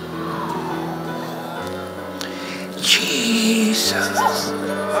 Jesus.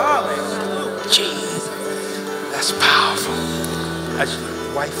 Jesus. That's powerful. That's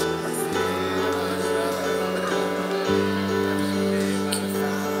your wife.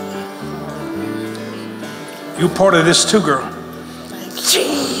 You part of this too, girl.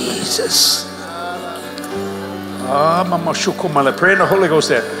 Jesus. Pray in the Holy Ghost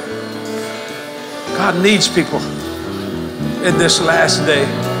there. God needs people in this last day,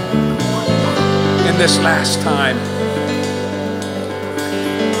 in this last time.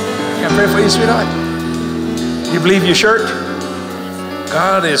 Can I pray for you, sweetheart? You believe your shirt?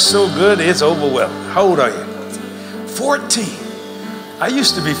 God is so good, it's overwhelming. How old are you? 14. I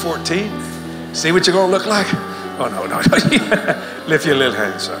used to be 14. See what you're going to look like? Oh, no. Lift your little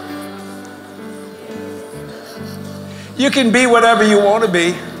hands up. You can be whatever you want to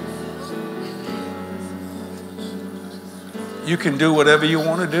be. You can do whatever you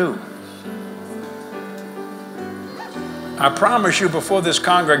want to do. I promise you before this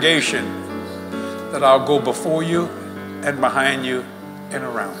congregation that I'll go before you and behind you and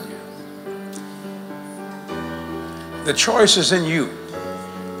around you. The choice is in you.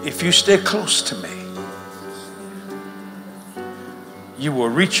 If you stay close to me, you will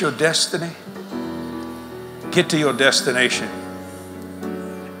reach your destiny, get to your destination.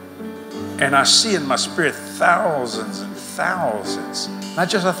 And I see in my spirit thousands and thousands, not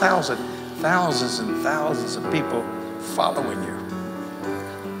just 1,000, thousands and thousands of people following you.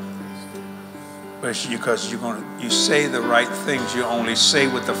 But because you say the right things, you only say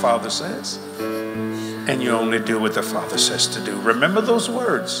what the Father says, and you only do what the Father says to do. Remember those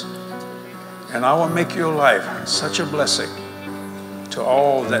words, and I will make your life such a blessing to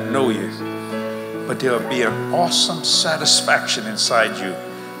all that know you. But there will be an awesome satisfaction inside you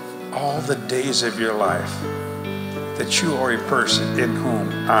all the days of your life that you are a person in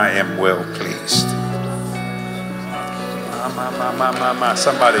whom I am well pleased.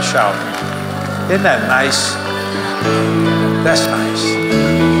 Somebody shout. Isn't that nice? That's nice.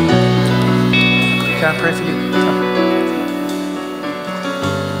 Can I pray for you?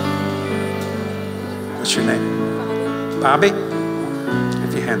 What's your name? Bobby?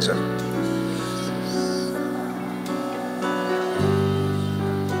 Lift your hands up.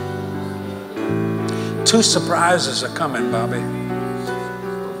 Two surprises are coming, Bobby.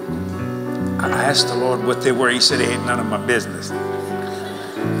 I asked the Lord what they were. He said, it ain't none of my business.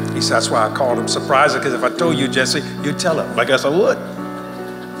 He said, that's why I called them surprises, because if I told you, Jesse, you'd tell him. I guess I would.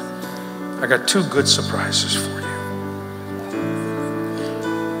 I got two good surprises for you.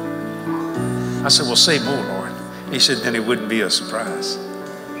 I said, well, say more, Lord. He said, then it wouldn't be a surprise.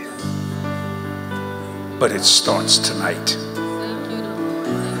 But it starts tonight.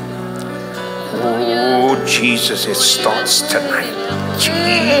 Oh, Jesus, it starts tonight.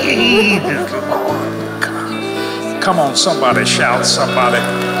 Jesus, Lord God. Come on, somebody shout, somebody.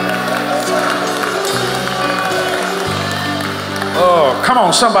 Oh, come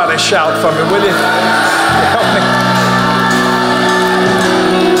on, somebody shout for me, will you? Help me.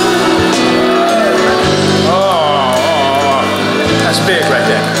 Oh, that's big right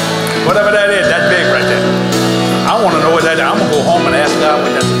there. Whatever that is, that's big right there. I want to know what that is. I'm going to go home and ask God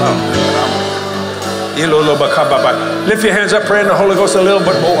what that's about. Lift your hands up, pray in the Holy Ghost a little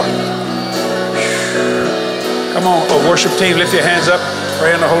bit more. Come on, worship team, lift your hands up,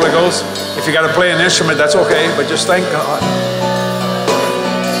 pray in the Holy Ghost. If you got to play an instrument, that's okay, but just thank God.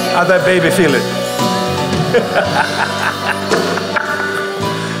 How's that baby feeling?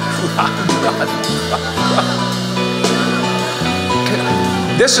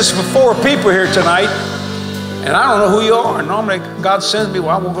 This is for 4 people here tonight, and I don't know who you are. Normally, God sends me,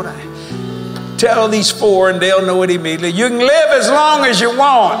 well, I won't go down. Tell these 4 and they'll know it immediately. You can live as long as you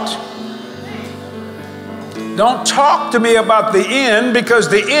want. Don't talk to me about the end, because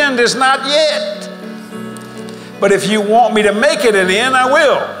the end is not yet. But if you want me to make it an end, I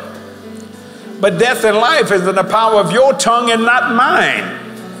will. But death and life is in the power of your tongue and not mine.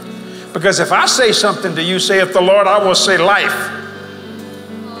 Because if I say something to you, saith the Lord, I will say life.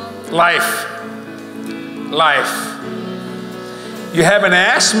 Life. Life. You haven't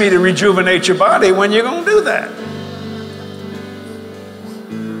asked me to rejuvenate your body. When you're going to do that?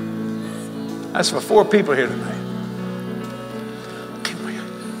 That's for 4 people here tonight.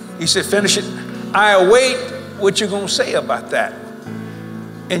 He said, finish it. I await what you're going to say about that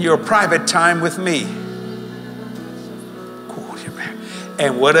in your private time with me.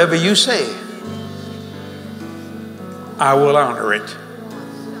 And whatever you say, I will honor it.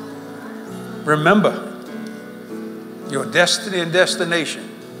 Remember, your destiny and destination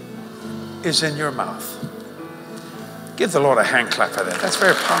is in your mouth. Give the Lord a hand clap for that. That's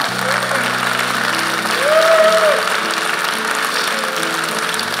very powerful.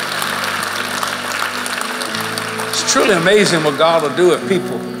 It's truly amazing what God will do if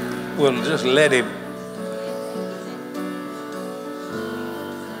people will just let him.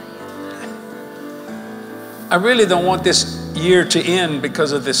 I really don't want this year to end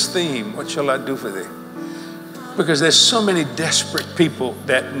because of this theme. What shall I do for thee? Because there's so many desperate people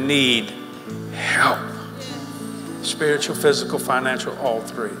that need help. Spiritual, physical, financial, all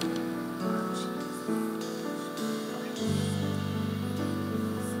 3.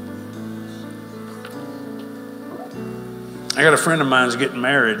 I got a friend of mine who's getting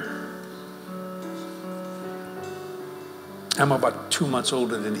married. I'm about 2 months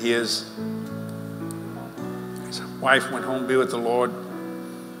older than he is. His wife went home to be with the Lord,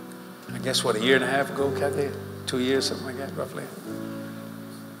 I guess, what, 1.5 years ago, Kathy? 2 years, something like that, roughly.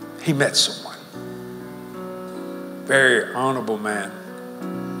 He met someone. Very honorable man.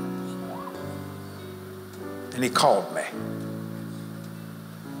 And he called me.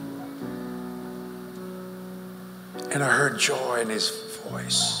 And I heard joy in his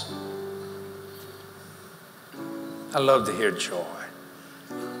voice. I love to hear joy.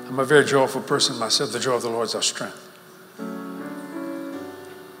 I'm a very joyful person myself. The joy of the Lord is our strength.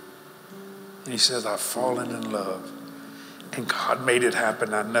 And he says, I've fallen in love. And God made it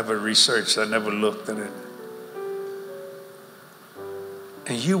happen. I never researched. I never looked at it.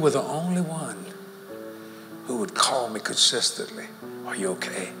 And you were the only one who would call me consistently. Are you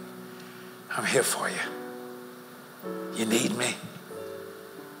okay? I'm here for you. You need me?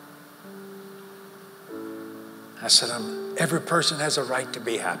 I said, every person has a right to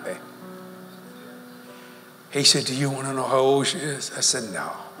be happy. He said, do you want to know how old she is? I said,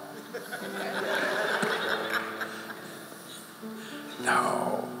 no.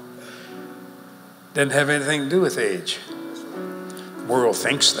 No. Didn't have anything to do with age. The world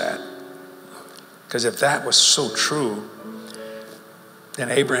thinks that. Because if that was so true, then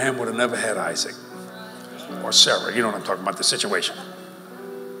Abraham would have never had Isaac. Or Sarah, you know what I'm talking about, the situation.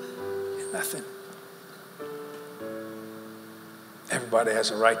 Nothing. Everybody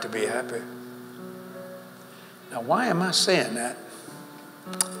has a right to be happy. Now, why am I saying that?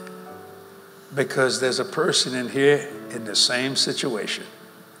 Because there's a person in here in the same situation.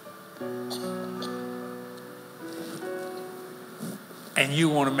 And you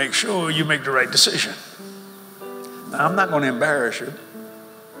want to make sure you make the right decision. Now, I'm not going to embarrass you.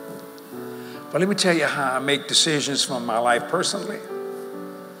 But let me tell you how I make decisions for my life personally.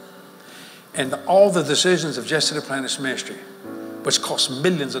 And all the decisions of Jesse Duplantis ministry, which costs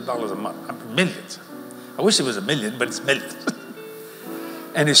millions of dollars a month. I mean, millions. I wish it was $1 million, but it's millions.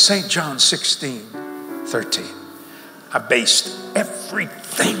 And it's St. John 16:13. I based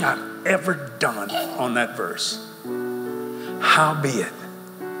everything I've ever done on that verse. Howbeit,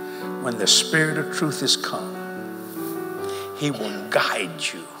 when the Spirit of truth is come, he will guide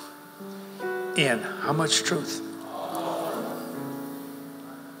you in how much truth?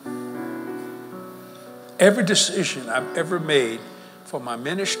 Every decision I've ever made for my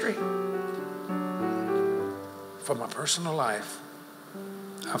ministry, for my personal life,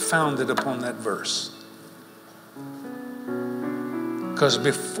 I founded upon that verse. Because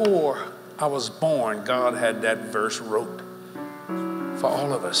before I was born, God had that verse wrote for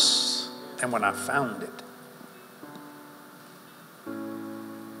all of us. And when I found it,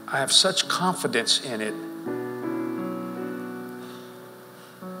 I have such confidence in it.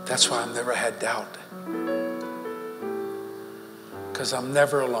 That's why I've never had doubt. Because I'm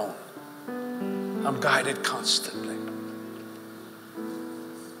never alone. I'm guided constantly.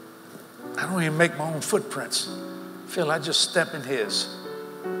 I don't even make my own footprints. I feel I just step in his.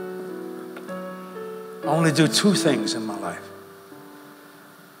 I only do 2 things in my life.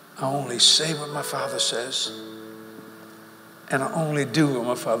 I only say what my Father says, and I only do what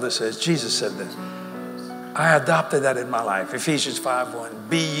my Father says. Jesus said that. I adopted that in my life. Ephesians 5:1.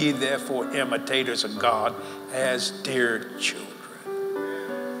 Be ye therefore imitators of God as dear children.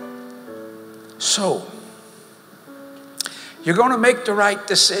 So, you're going to make the right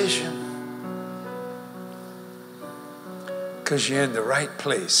decision because you're in the right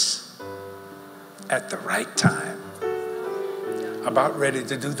place at the right time, about ready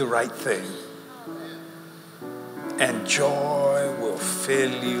to do the right thing and joy will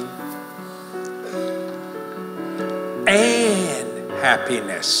fill you, and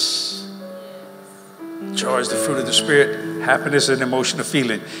happiness. Joy is the fruit of the Spirit. Happiness is an emotional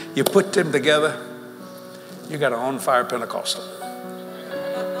feeling. You put them together, you got an on-fire Pentecostal,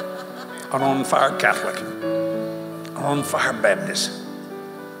 an on-fire Catholic, an on-fire Baptist,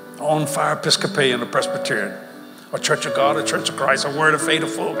 an on-fire Episcopalian or Presbyterian, or Church of God, or Church of Christ, or Word of Faith, or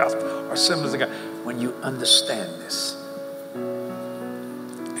Full Gospel, or Assemblies of God. When you understand this,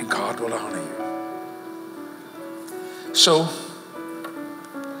 and God will honor you. So,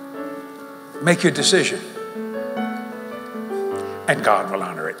 make your decision, and God will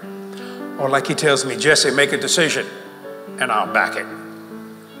honor it. Or like he tells me, Jesse, make a decision, and I'll back it.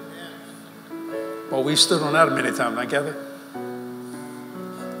 Well, we stood on that many times, I gather.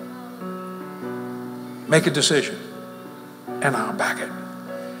 Make a decision, and I'll back it.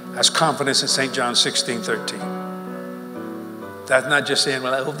 That's confidence in St. John 16:13. That's not just saying,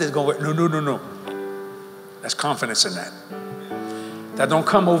 well, I hope this is going to work. No. That's confidence in that. That don't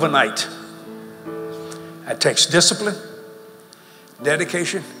come overnight. That takes discipline,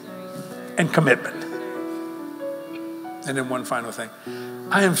 dedication, and commitment. And then one final thing.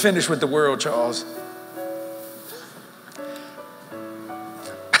 I am finished with the world, Charles.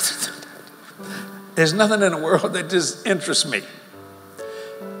 There's nothing in the world that just interests me.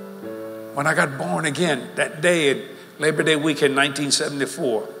 When I got born again, that day, Labor Day weekend,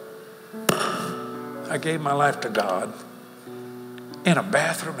 1974, I gave my life to God in a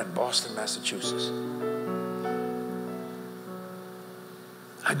bathroom in Boston, Massachusetts.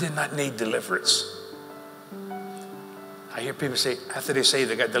 I did not need deliverance. I hear people say, after they say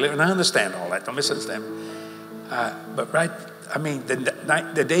they got delivered, and I understand all that, don't misunderstand me. But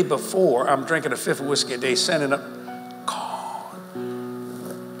the day before, I'm drinking a fifth of whiskey a day, sending up, God.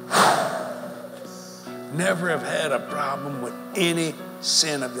 Never have had a problem with any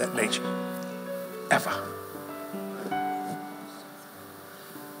sin of that nature, ever.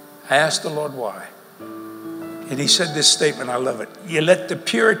 I asked the Lord why. And he said this statement, I love it. You let the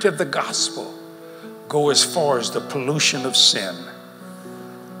purity of the gospel go as far as the pollution of sin.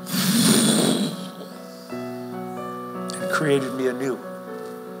 And created me anew.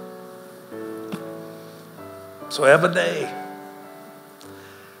 So every day,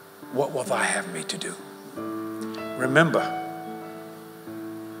 what will thy have me to do? Remember,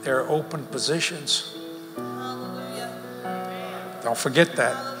 there are open positions. Don't forget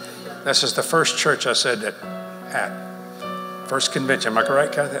that. This is the first church I said that at. First convention. Am I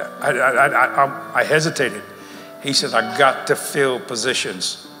correct, Kathy? I hesitated. He said, I got to fill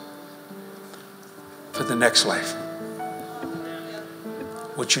positions for the next life.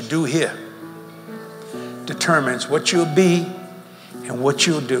 What you do here determines what you'll be and what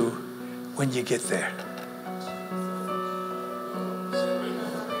you'll do when you get there.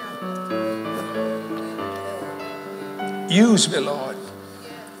 Use me, Lord.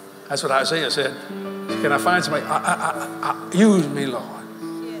 That's what Isaiah said. Can I find somebody? Use me, Lord.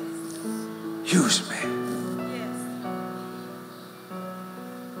 Use me.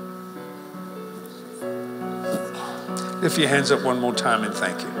 Lift your hands up one more time and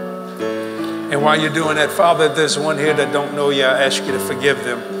thank you. And while you're doing that, Father, if there's one here that don't know you, I ask you to forgive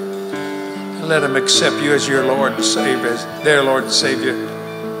them. And let them accept you as your Lord and Savior, as their Lord and Savior.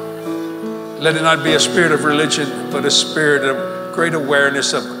 Let it not be a spirit of religion, but a spirit of great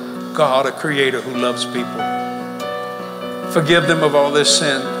awareness of God, a creator who loves people. Forgive them of all their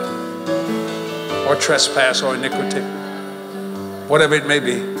sin or trespass or iniquity, whatever it may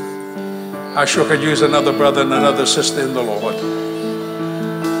be. I sure could use another brother and another sister in the Lord.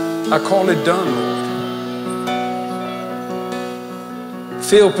 I call it done, Lord.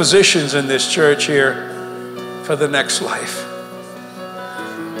 Fill positions in this church here for the next life,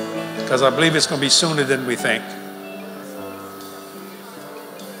 because I believe it's going to be sooner than we think.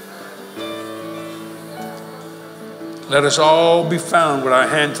 Let us all be found with our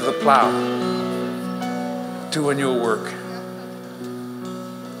hand to the plow, doing your work.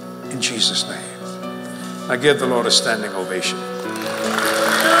 In Jesus' name. I give the Lord a standing ovation.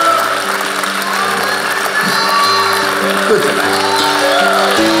 Good tonight.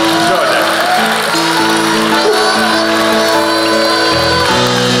 Enjoy that.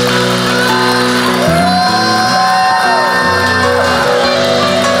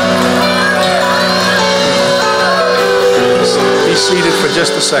 Be seated for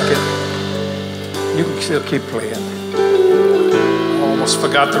just a second. You can still keep playing. Almost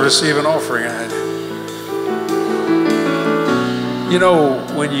forgot to receive an offering. You know,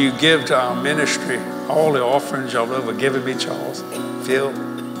 when you give to our ministry, all the offerings y'all ever given me, Charles, Phil,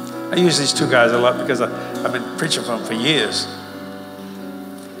 I use these two guys a lot because I've been preaching for them for years.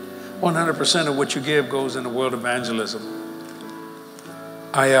 100% of what you give goes in the world evangelism.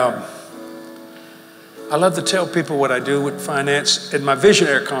 I love to tell people what I do with finance at my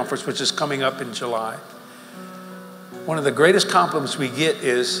Visionary Conference, which is coming up in July. One of the greatest compliments we get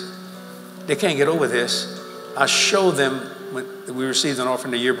is, they can't get over this. I show them, when we received an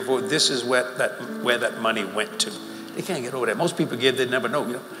offering the year before, this is where that money went to. They can't get over that. Most people give, they never know,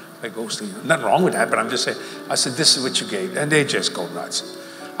 where it goes to. Nothing wrong with that, but I'm just saying, I said, this is what you gave. And they just go nuts.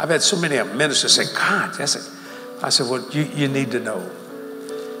 I've had so many ministers say, God, that's it. I said, well, you need to know.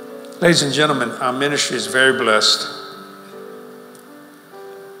 Ladies and gentlemen, our ministry is very blessed.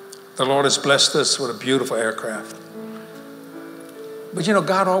 The Lord has blessed us with a beautiful aircraft. But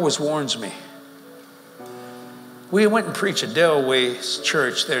God always warns me. We went and preached at Del Way's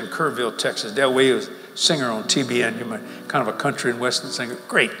church there in Kerrville, Texas. Del Way was a singer on TBN, kind of a country and western singer.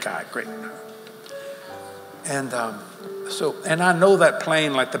 Great guy, great. And and I know that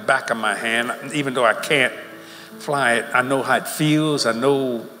plane like the back of my hand, even though I can't fly it. I know how it feels. I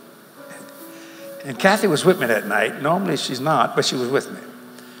know. And Kathy was with me that night. Normally she's not, but she was with me.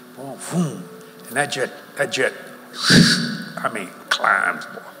 Boom, boom. And that jet, climbs,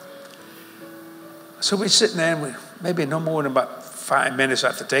 boy. So we're sitting there, and maybe no more than about 5 minutes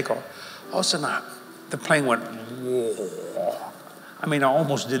after takeoff, all of a sudden the plane went, whoa. I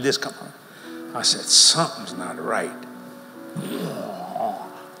almost did this. I said, something's not right.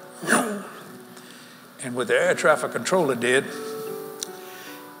 And what the air traffic controller did,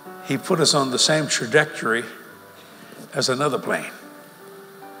 he put us on the same trajectory as another plane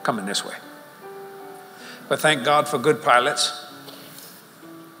coming this way. But thank God for good pilots.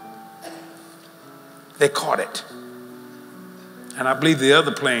 They caught it. And I believe the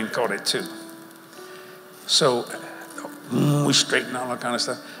other plane caught it too. So we straightened out all that kind of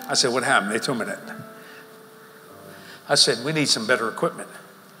stuff. I said, what happened? They told me that. I said, we need some better equipment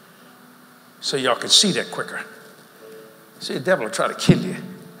so y'all can see that quicker. See, the devil will try to kill you.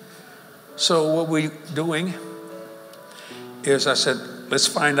 So what we're doing is I said, let's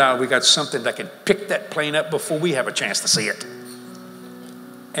find out we got something that can pick that plane up before we have a chance to see it.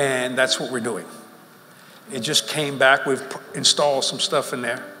 And that's what we're doing. It just came back. We've installed some stuff in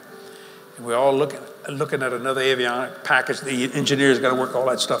there. And we're all looking at another avionic package. The engineers got to work all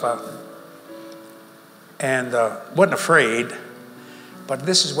that stuff out. And wasn't afraid, but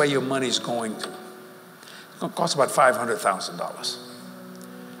this is where your money's going to. It's going to cost about $500,000.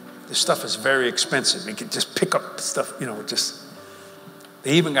 This stuff is very expensive. You can just pick up stuff,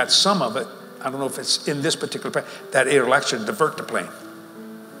 They even got some of it. I don't know if it's in this particular plane, that it'll actually divert the plane.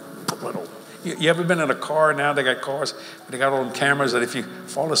 You ever been in a car now? They got cars, they got all them cameras that if you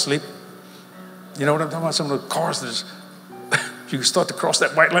fall asleep, you know what I'm talking about? Some of the cars, you can start to cross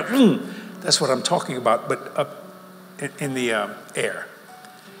that white line. That's what I'm talking about, but up in the air.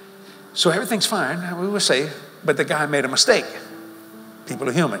 So everything's fine. We were safe, but the guy made a mistake. People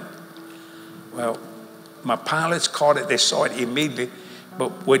are human. Well, my pilots caught it. They saw it immediately,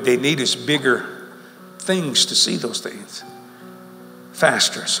 but what they need is bigger things to see those things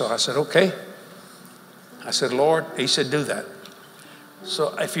faster. So I said, okay. I said, Lord, he said, do that.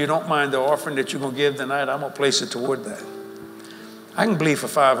 So if you don't mind the offering that you're going to give tonight, I'm going to place it toward that. I can believe for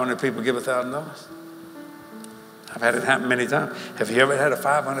 500 people give $1,000. I've had it happen many times. Have you ever had a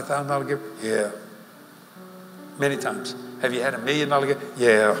 $500,000 gift? Yeah. Many times. Have you had $1 million gift?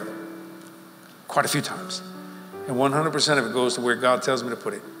 Yeah. Quite a few times. And 100% of it goes to where God tells me to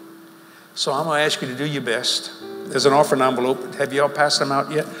put it. So I'm going to ask you to do your best. There's an offering envelope. Have you all passed them out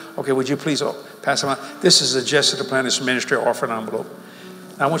yet? Okay, would you please pass them out? This is a Jesse Duplantis Ministry offering envelope.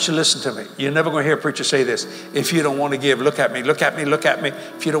 Now, I want you to listen to me. You're never going to hear a preacher say this. If you don't want to give, look at me, look at me, look at me.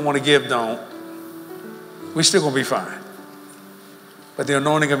 If you don't want to give, don't. We're still going to be fine. But the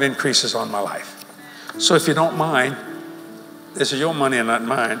anointing of increase is on my life. So if you don't mind, this is your money and not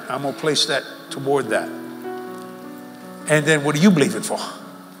mine. I'm going to place that toward that. And then what do you believe it for?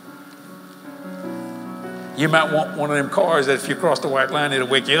 You might want one of them cars that if you cross the white line, it'll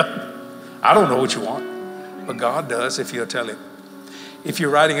wake you up. I don't know what you want, but God does if you'll tell him. If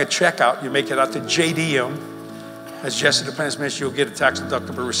you're writing a check out, you make it out to JDM. As Jesse Duplantis Ministry, you'll get a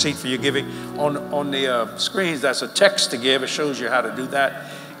tax-deductible receipt for your giving. On the screens, that's a text to give. It shows you how to do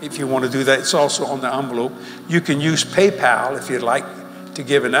that. If you want to do that, it's also on the envelope. You can use PayPal if you'd like to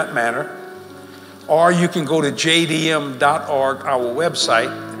give in that manner. Or you can go to jdm.org, our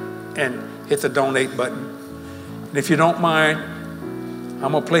website, and hit the donate button. And if you don't mind,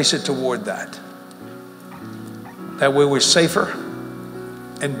 I'm going to place it toward that. That way we're safer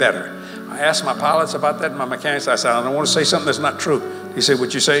and better. I asked my pilots about that, and my mechanics. I said, I don't want to say something that's not true. He said,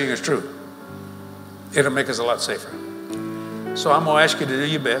 what you're saying is true. It'll make us a lot safer. So I'm going to ask you to do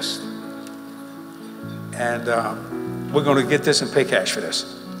your best. And we're going to get this and pay cash for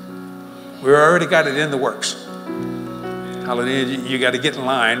this. We already got it in the works. Hallelujah. You got to get in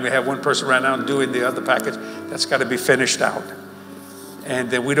line. We have one person right now doing the other package. That's got to be finished out.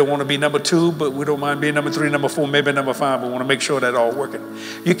 And then we don't want to be number 2, but we don't mind being number 3, number 4, maybe number 5. We want to make sure that all working.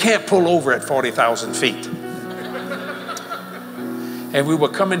 You can't pull over at 40,000 feet. And we were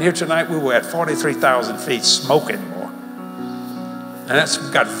coming here tonight, we were at 43,000 feet smoking more. And that's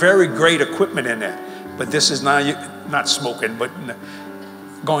got very great equipment in there. But this is not smoking, but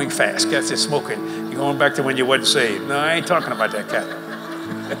going fast. Guess it's smoking. You're going back to when you wasn't saved. No, I ain't talking about that, cat.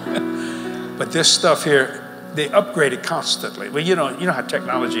 But this stuff here, they upgrade it constantly. Well, you know how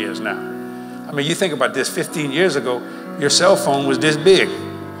technology is now. I mean, you think about this, 15 years ago, your cell phone was this big.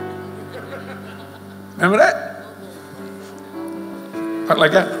 Remember that?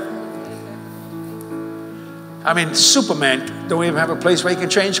 Like that. I mean, Superman don't even have a place where he can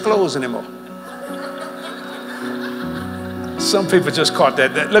change clothes anymore. Some people just caught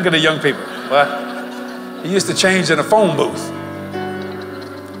that. Look at the young people. What? He used to change in a phone booth.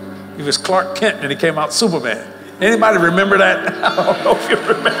 He was Clark Kent and he came out Superman. Anybody remember that? I don't know if you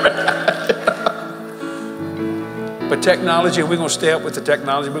remember that. But technology, we're going to stay up with the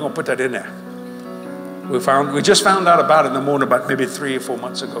technology. We're going to put that in there. We just found out about it in the morning about maybe 3 or 4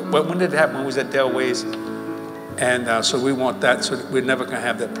 months ago. Well, when did it happen? When was at Delways? And so we want that so that we're never going to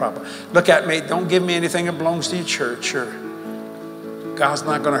have that problem. Look at me. Don't give me anything that belongs to your church. Or God's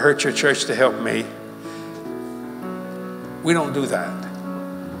not going to hurt your church to help me. We don't do that.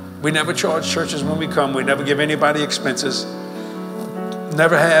 We never charge churches when we come. We never give anybody expenses.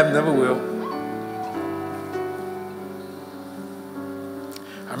 Never have, never will.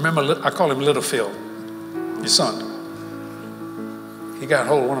 I remember, I call him Little Phil, your son. He got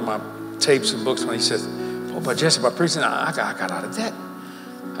hold of one of my tapes and books when he said, oh, but Jesse, by preaching, I got out of debt.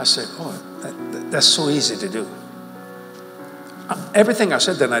 I said, oh, that's so easy to do. Everything I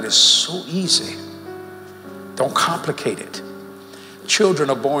said that night is so easy. Don't complicate it. Children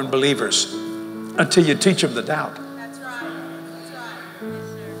are born believers until you teach them the doubt. That's right. That's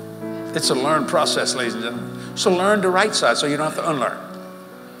right. It's a learned process, ladies and gentlemen. So learn the right side so you don't have to unlearn.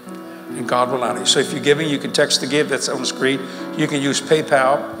 And God will honor you. So if you're giving, you can text to give. That's on the screen. You can use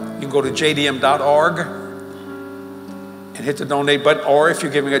PayPal. You can go to jdm.org and hit the donate button. Or if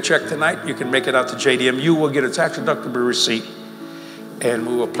you're giving a check tonight, you can make it out to JDM. You will get a tax-deductible receipt. And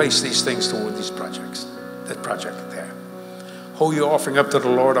we will place these things toward these projects. That project there. Hold your offering up to the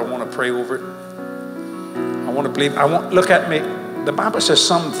Lord. I want to pray over it. I want to believe. Look at me. The Bible says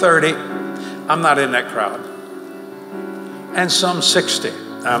some 30. I'm not in that crowd. And some 60.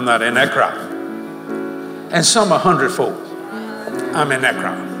 I'm not in that crowd. And some 100-fold. I'm in that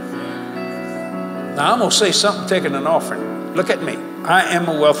crowd. Now I'm going to say something taking an offering. Look at me. I am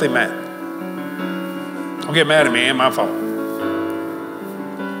a wealthy man. Don't get mad at me. It ain't my fault.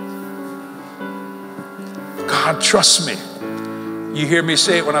 God trusts me. You hear me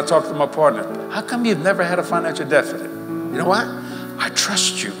say it when I talk to my partner. How come you've never had a financial deficit? You know why? I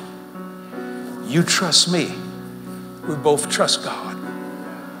trust you. You trust me. We both trust God.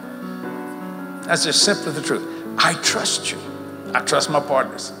 That's just simply the truth. I trust you. I trust my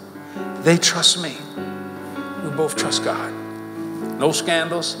partners. They trust me. We both trust God. No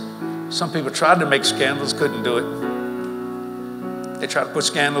scandals. Some people tried to make scandals, couldn't do it. They tried to put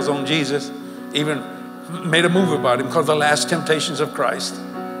scandals on Jesus. Even made a movie about him called The Last Temptations of Christ.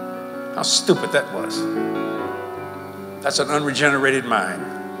 How stupid that was. That's an unregenerated mind.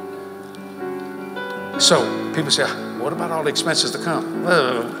 So people say, what about all the expenses to come?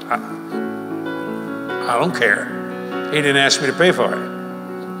 Well, I don't care. He didn't ask me to pay for it.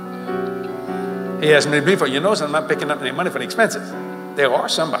 He asked me to pay for it. You notice I'm not picking up any money for the expenses. There are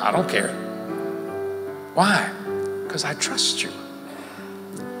some, but I don't care. Why? Because I trust you.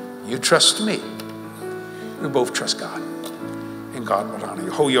 You trust me. We both trust God. And God will honor you.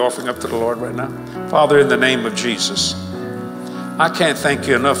 Hold your offering up to the Lord right now. Father, in the name of Jesus, I can't thank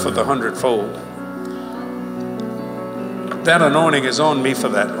you enough for the 100-fold. That anointing is on me for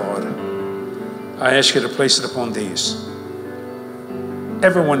that, Lord. I ask you to place it upon these.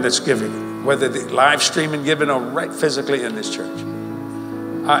 Everyone that's giving, whether the live streaming giving or right physically in this church,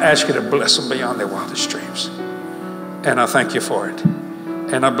 I ask you to bless them beyond their wildest dreams. And I thank you for it.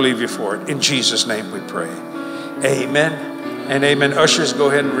 And I believe you for it. In Jesus' name we pray. Amen and amen. Ushers, go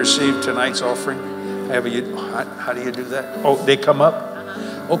ahead and receive tonight's offering. How do you do that? Oh, they come up?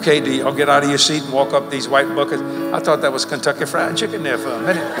 Okay, do y'all get out of your seat and walk up these white buckets? I thought that was Kentucky Fried Chicken there for a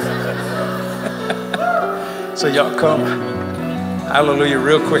minute. So y'all come. Hallelujah.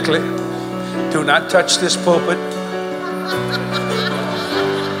 Real quickly. Do not touch this pulpit.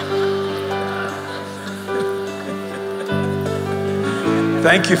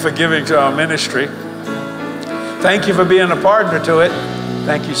 Thank you for giving to our ministry. Thank you for being a partner to it.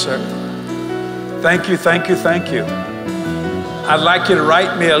 Thank you, sir. Thank you, thank you, thank you. I'd like you to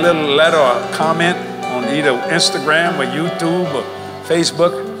write me a little letter or comment on either Instagram or YouTube or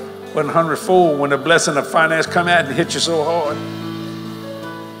Facebook. 100-fold when the blessing of finance come out and hit you so hard.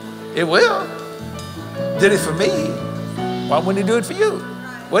 It will. Did it for me. Why wouldn't he do it for you?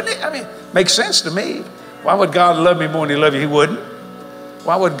 Wouldn't it? I mean, makes sense to me. Why would God love me more than he loved you? He wouldn't.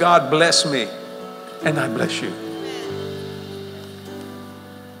 Why would God bless me and not bless you?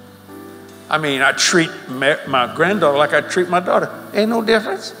 I mean, I treat my granddaughter like I treat my daughter. Ain't no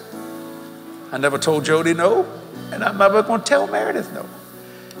difference. I never told Jody no, and I'm never going to tell Meredith no.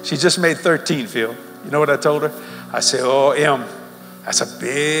 She just made 13, Phil. You know what I told her? I said, oh, M, that's a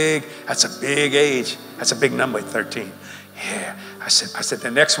big age. That's a big number, 13. Yeah. I said,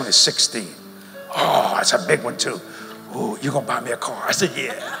 the next one is 16. Oh, that's a big one too. Oh, you gonna buy me a car? I said,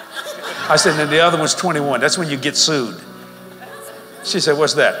 yeah. I said, and the other one's 21. That's when you get sued. She said,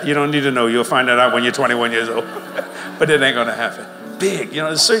 what's that? You don't need to know. You'll find that out when you're 21 years old. But it ain't gonna happen. Big, you know,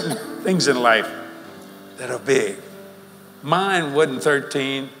 there's certain things in life that are big. Mine wasn't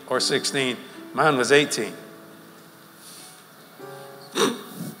 13 or 16. Mine was 18.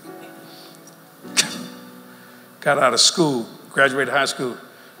 Got out of school, graduated high school,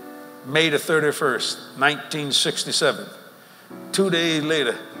 May the 31st, 1967. 2 days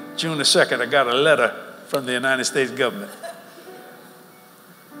later, June the 2nd, I got a letter from the United States government.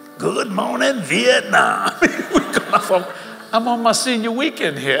 Good morning, Vietnam. I'm on my senior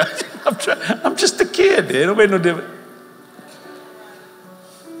weekend here. I'm just a kid. It don't make no difference.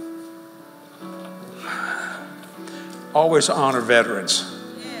 Always honor veterans.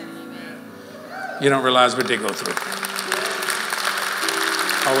 You don't realize what they go through.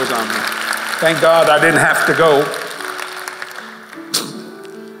 Always honor them. Thank God I didn't have to go.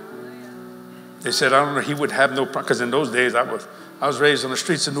 They said, I don't know, he would have no problem, because in those days I was raised on the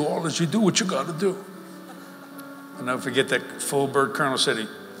streets of New Orleans. You do what you got to do. I'll never forget that full bird colonel said,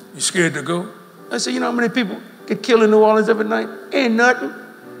 you scared to go? I said, you know how many people get killed in New Orleans every night? Ain't nothing.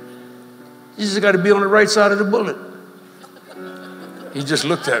 You just got to be on the right side of the bullet. He just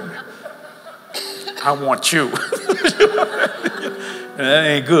looked at me. I want you. And that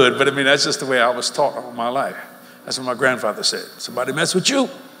ain't good, but I mean, that's just the way I was taught all my life. That's what my grandfather said. Somebody mess with you,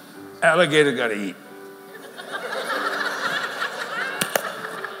 alligator got to eat.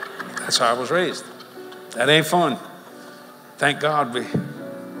 That's how I was raised. That ain't fun. Thank God we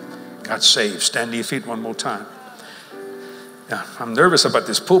got saved. Stand to your feet one more time. Yeah, I'm nervous about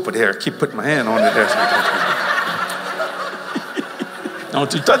this pulpit here. I keep putting my hand on it there.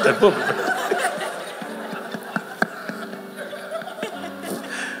 Don't you touch that pulpit.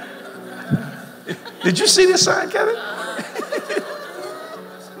 Did you see this sign, Kevin?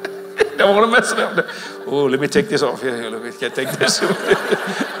 Don't want to mess it up. Oh, let me take this off here. Let me take this.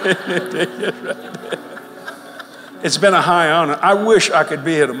 It's been a high honor. I wish I could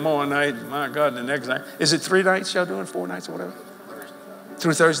be here tomorrow night. My God, the next night. Is it 3 nights y'all doing? 4 nights or whatever?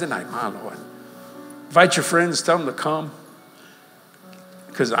 Through Thursday night, my Lord. Invite your friends, tell them to come.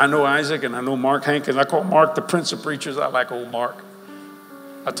 Because I know Isaac and I know Mark Hankins. I call Mark the Prince of Preachers. I like old Mark.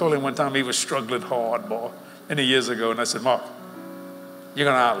 I told him one time he was struggling hard, boy, many years ago. And I said, Mark, you're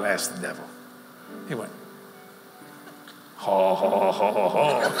going to outlast the devil. He went, ha, ha, ha, ha,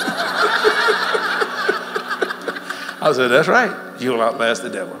 ha. I said, that's right. You'll outlast the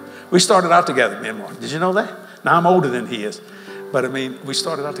devil. We started out together, me and Mark. Did you know that? Now, I'm older than he is. But, I mean, we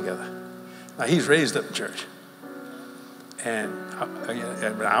started out together. Now, he's raised up in church. And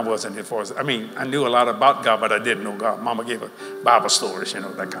I wasn't here for us. I mean, I knew a lot about God, but I didn't know God. Mama gave her Bible stories, you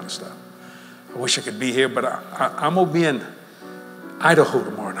know, that kind of stuff. I wish I could be here, but I'm going to be in Idaho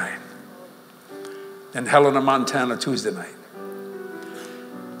tomorrow night. And Helena, Montana, Tuesday night.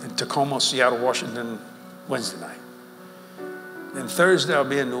 And Tacoma, Seattle, Washington, Wednesday night. And Thursday, I'll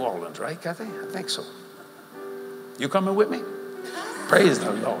be in New Orleans, right, Kathy? I think so. You coming with me? Praise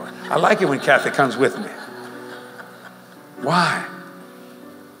the Lord. I like it when Kathy comes with me. Why?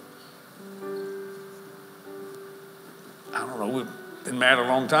 I don't know. We've been married a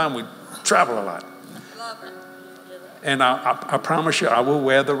long time. We travel a lot. And I promise you, I will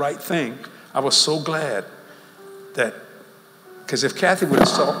wear the right thing. I was so glad that, because if Kathy would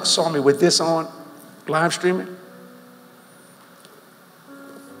have saw me with this on, live streaming,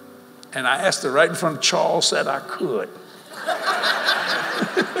 and I asked her right in front of Charles, said I could.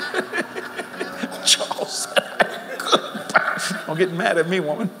 Charles said I could. Don't get mad at me,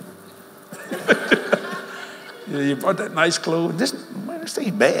 woman. You brought that nice clothes. This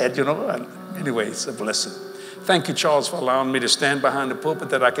ain't bad, you know. Anyway, it's a blessing. Thank you, Charles, for allowing me to stand behind the pulpit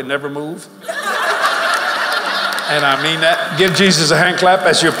that I can never move. And I mean that. Give Jesus a hand clap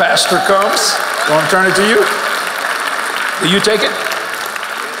as your pastor comes. Want to turn it to you? Will you take it?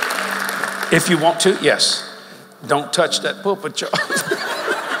 If you want to, yes. Don't touch that pulpit, Charles.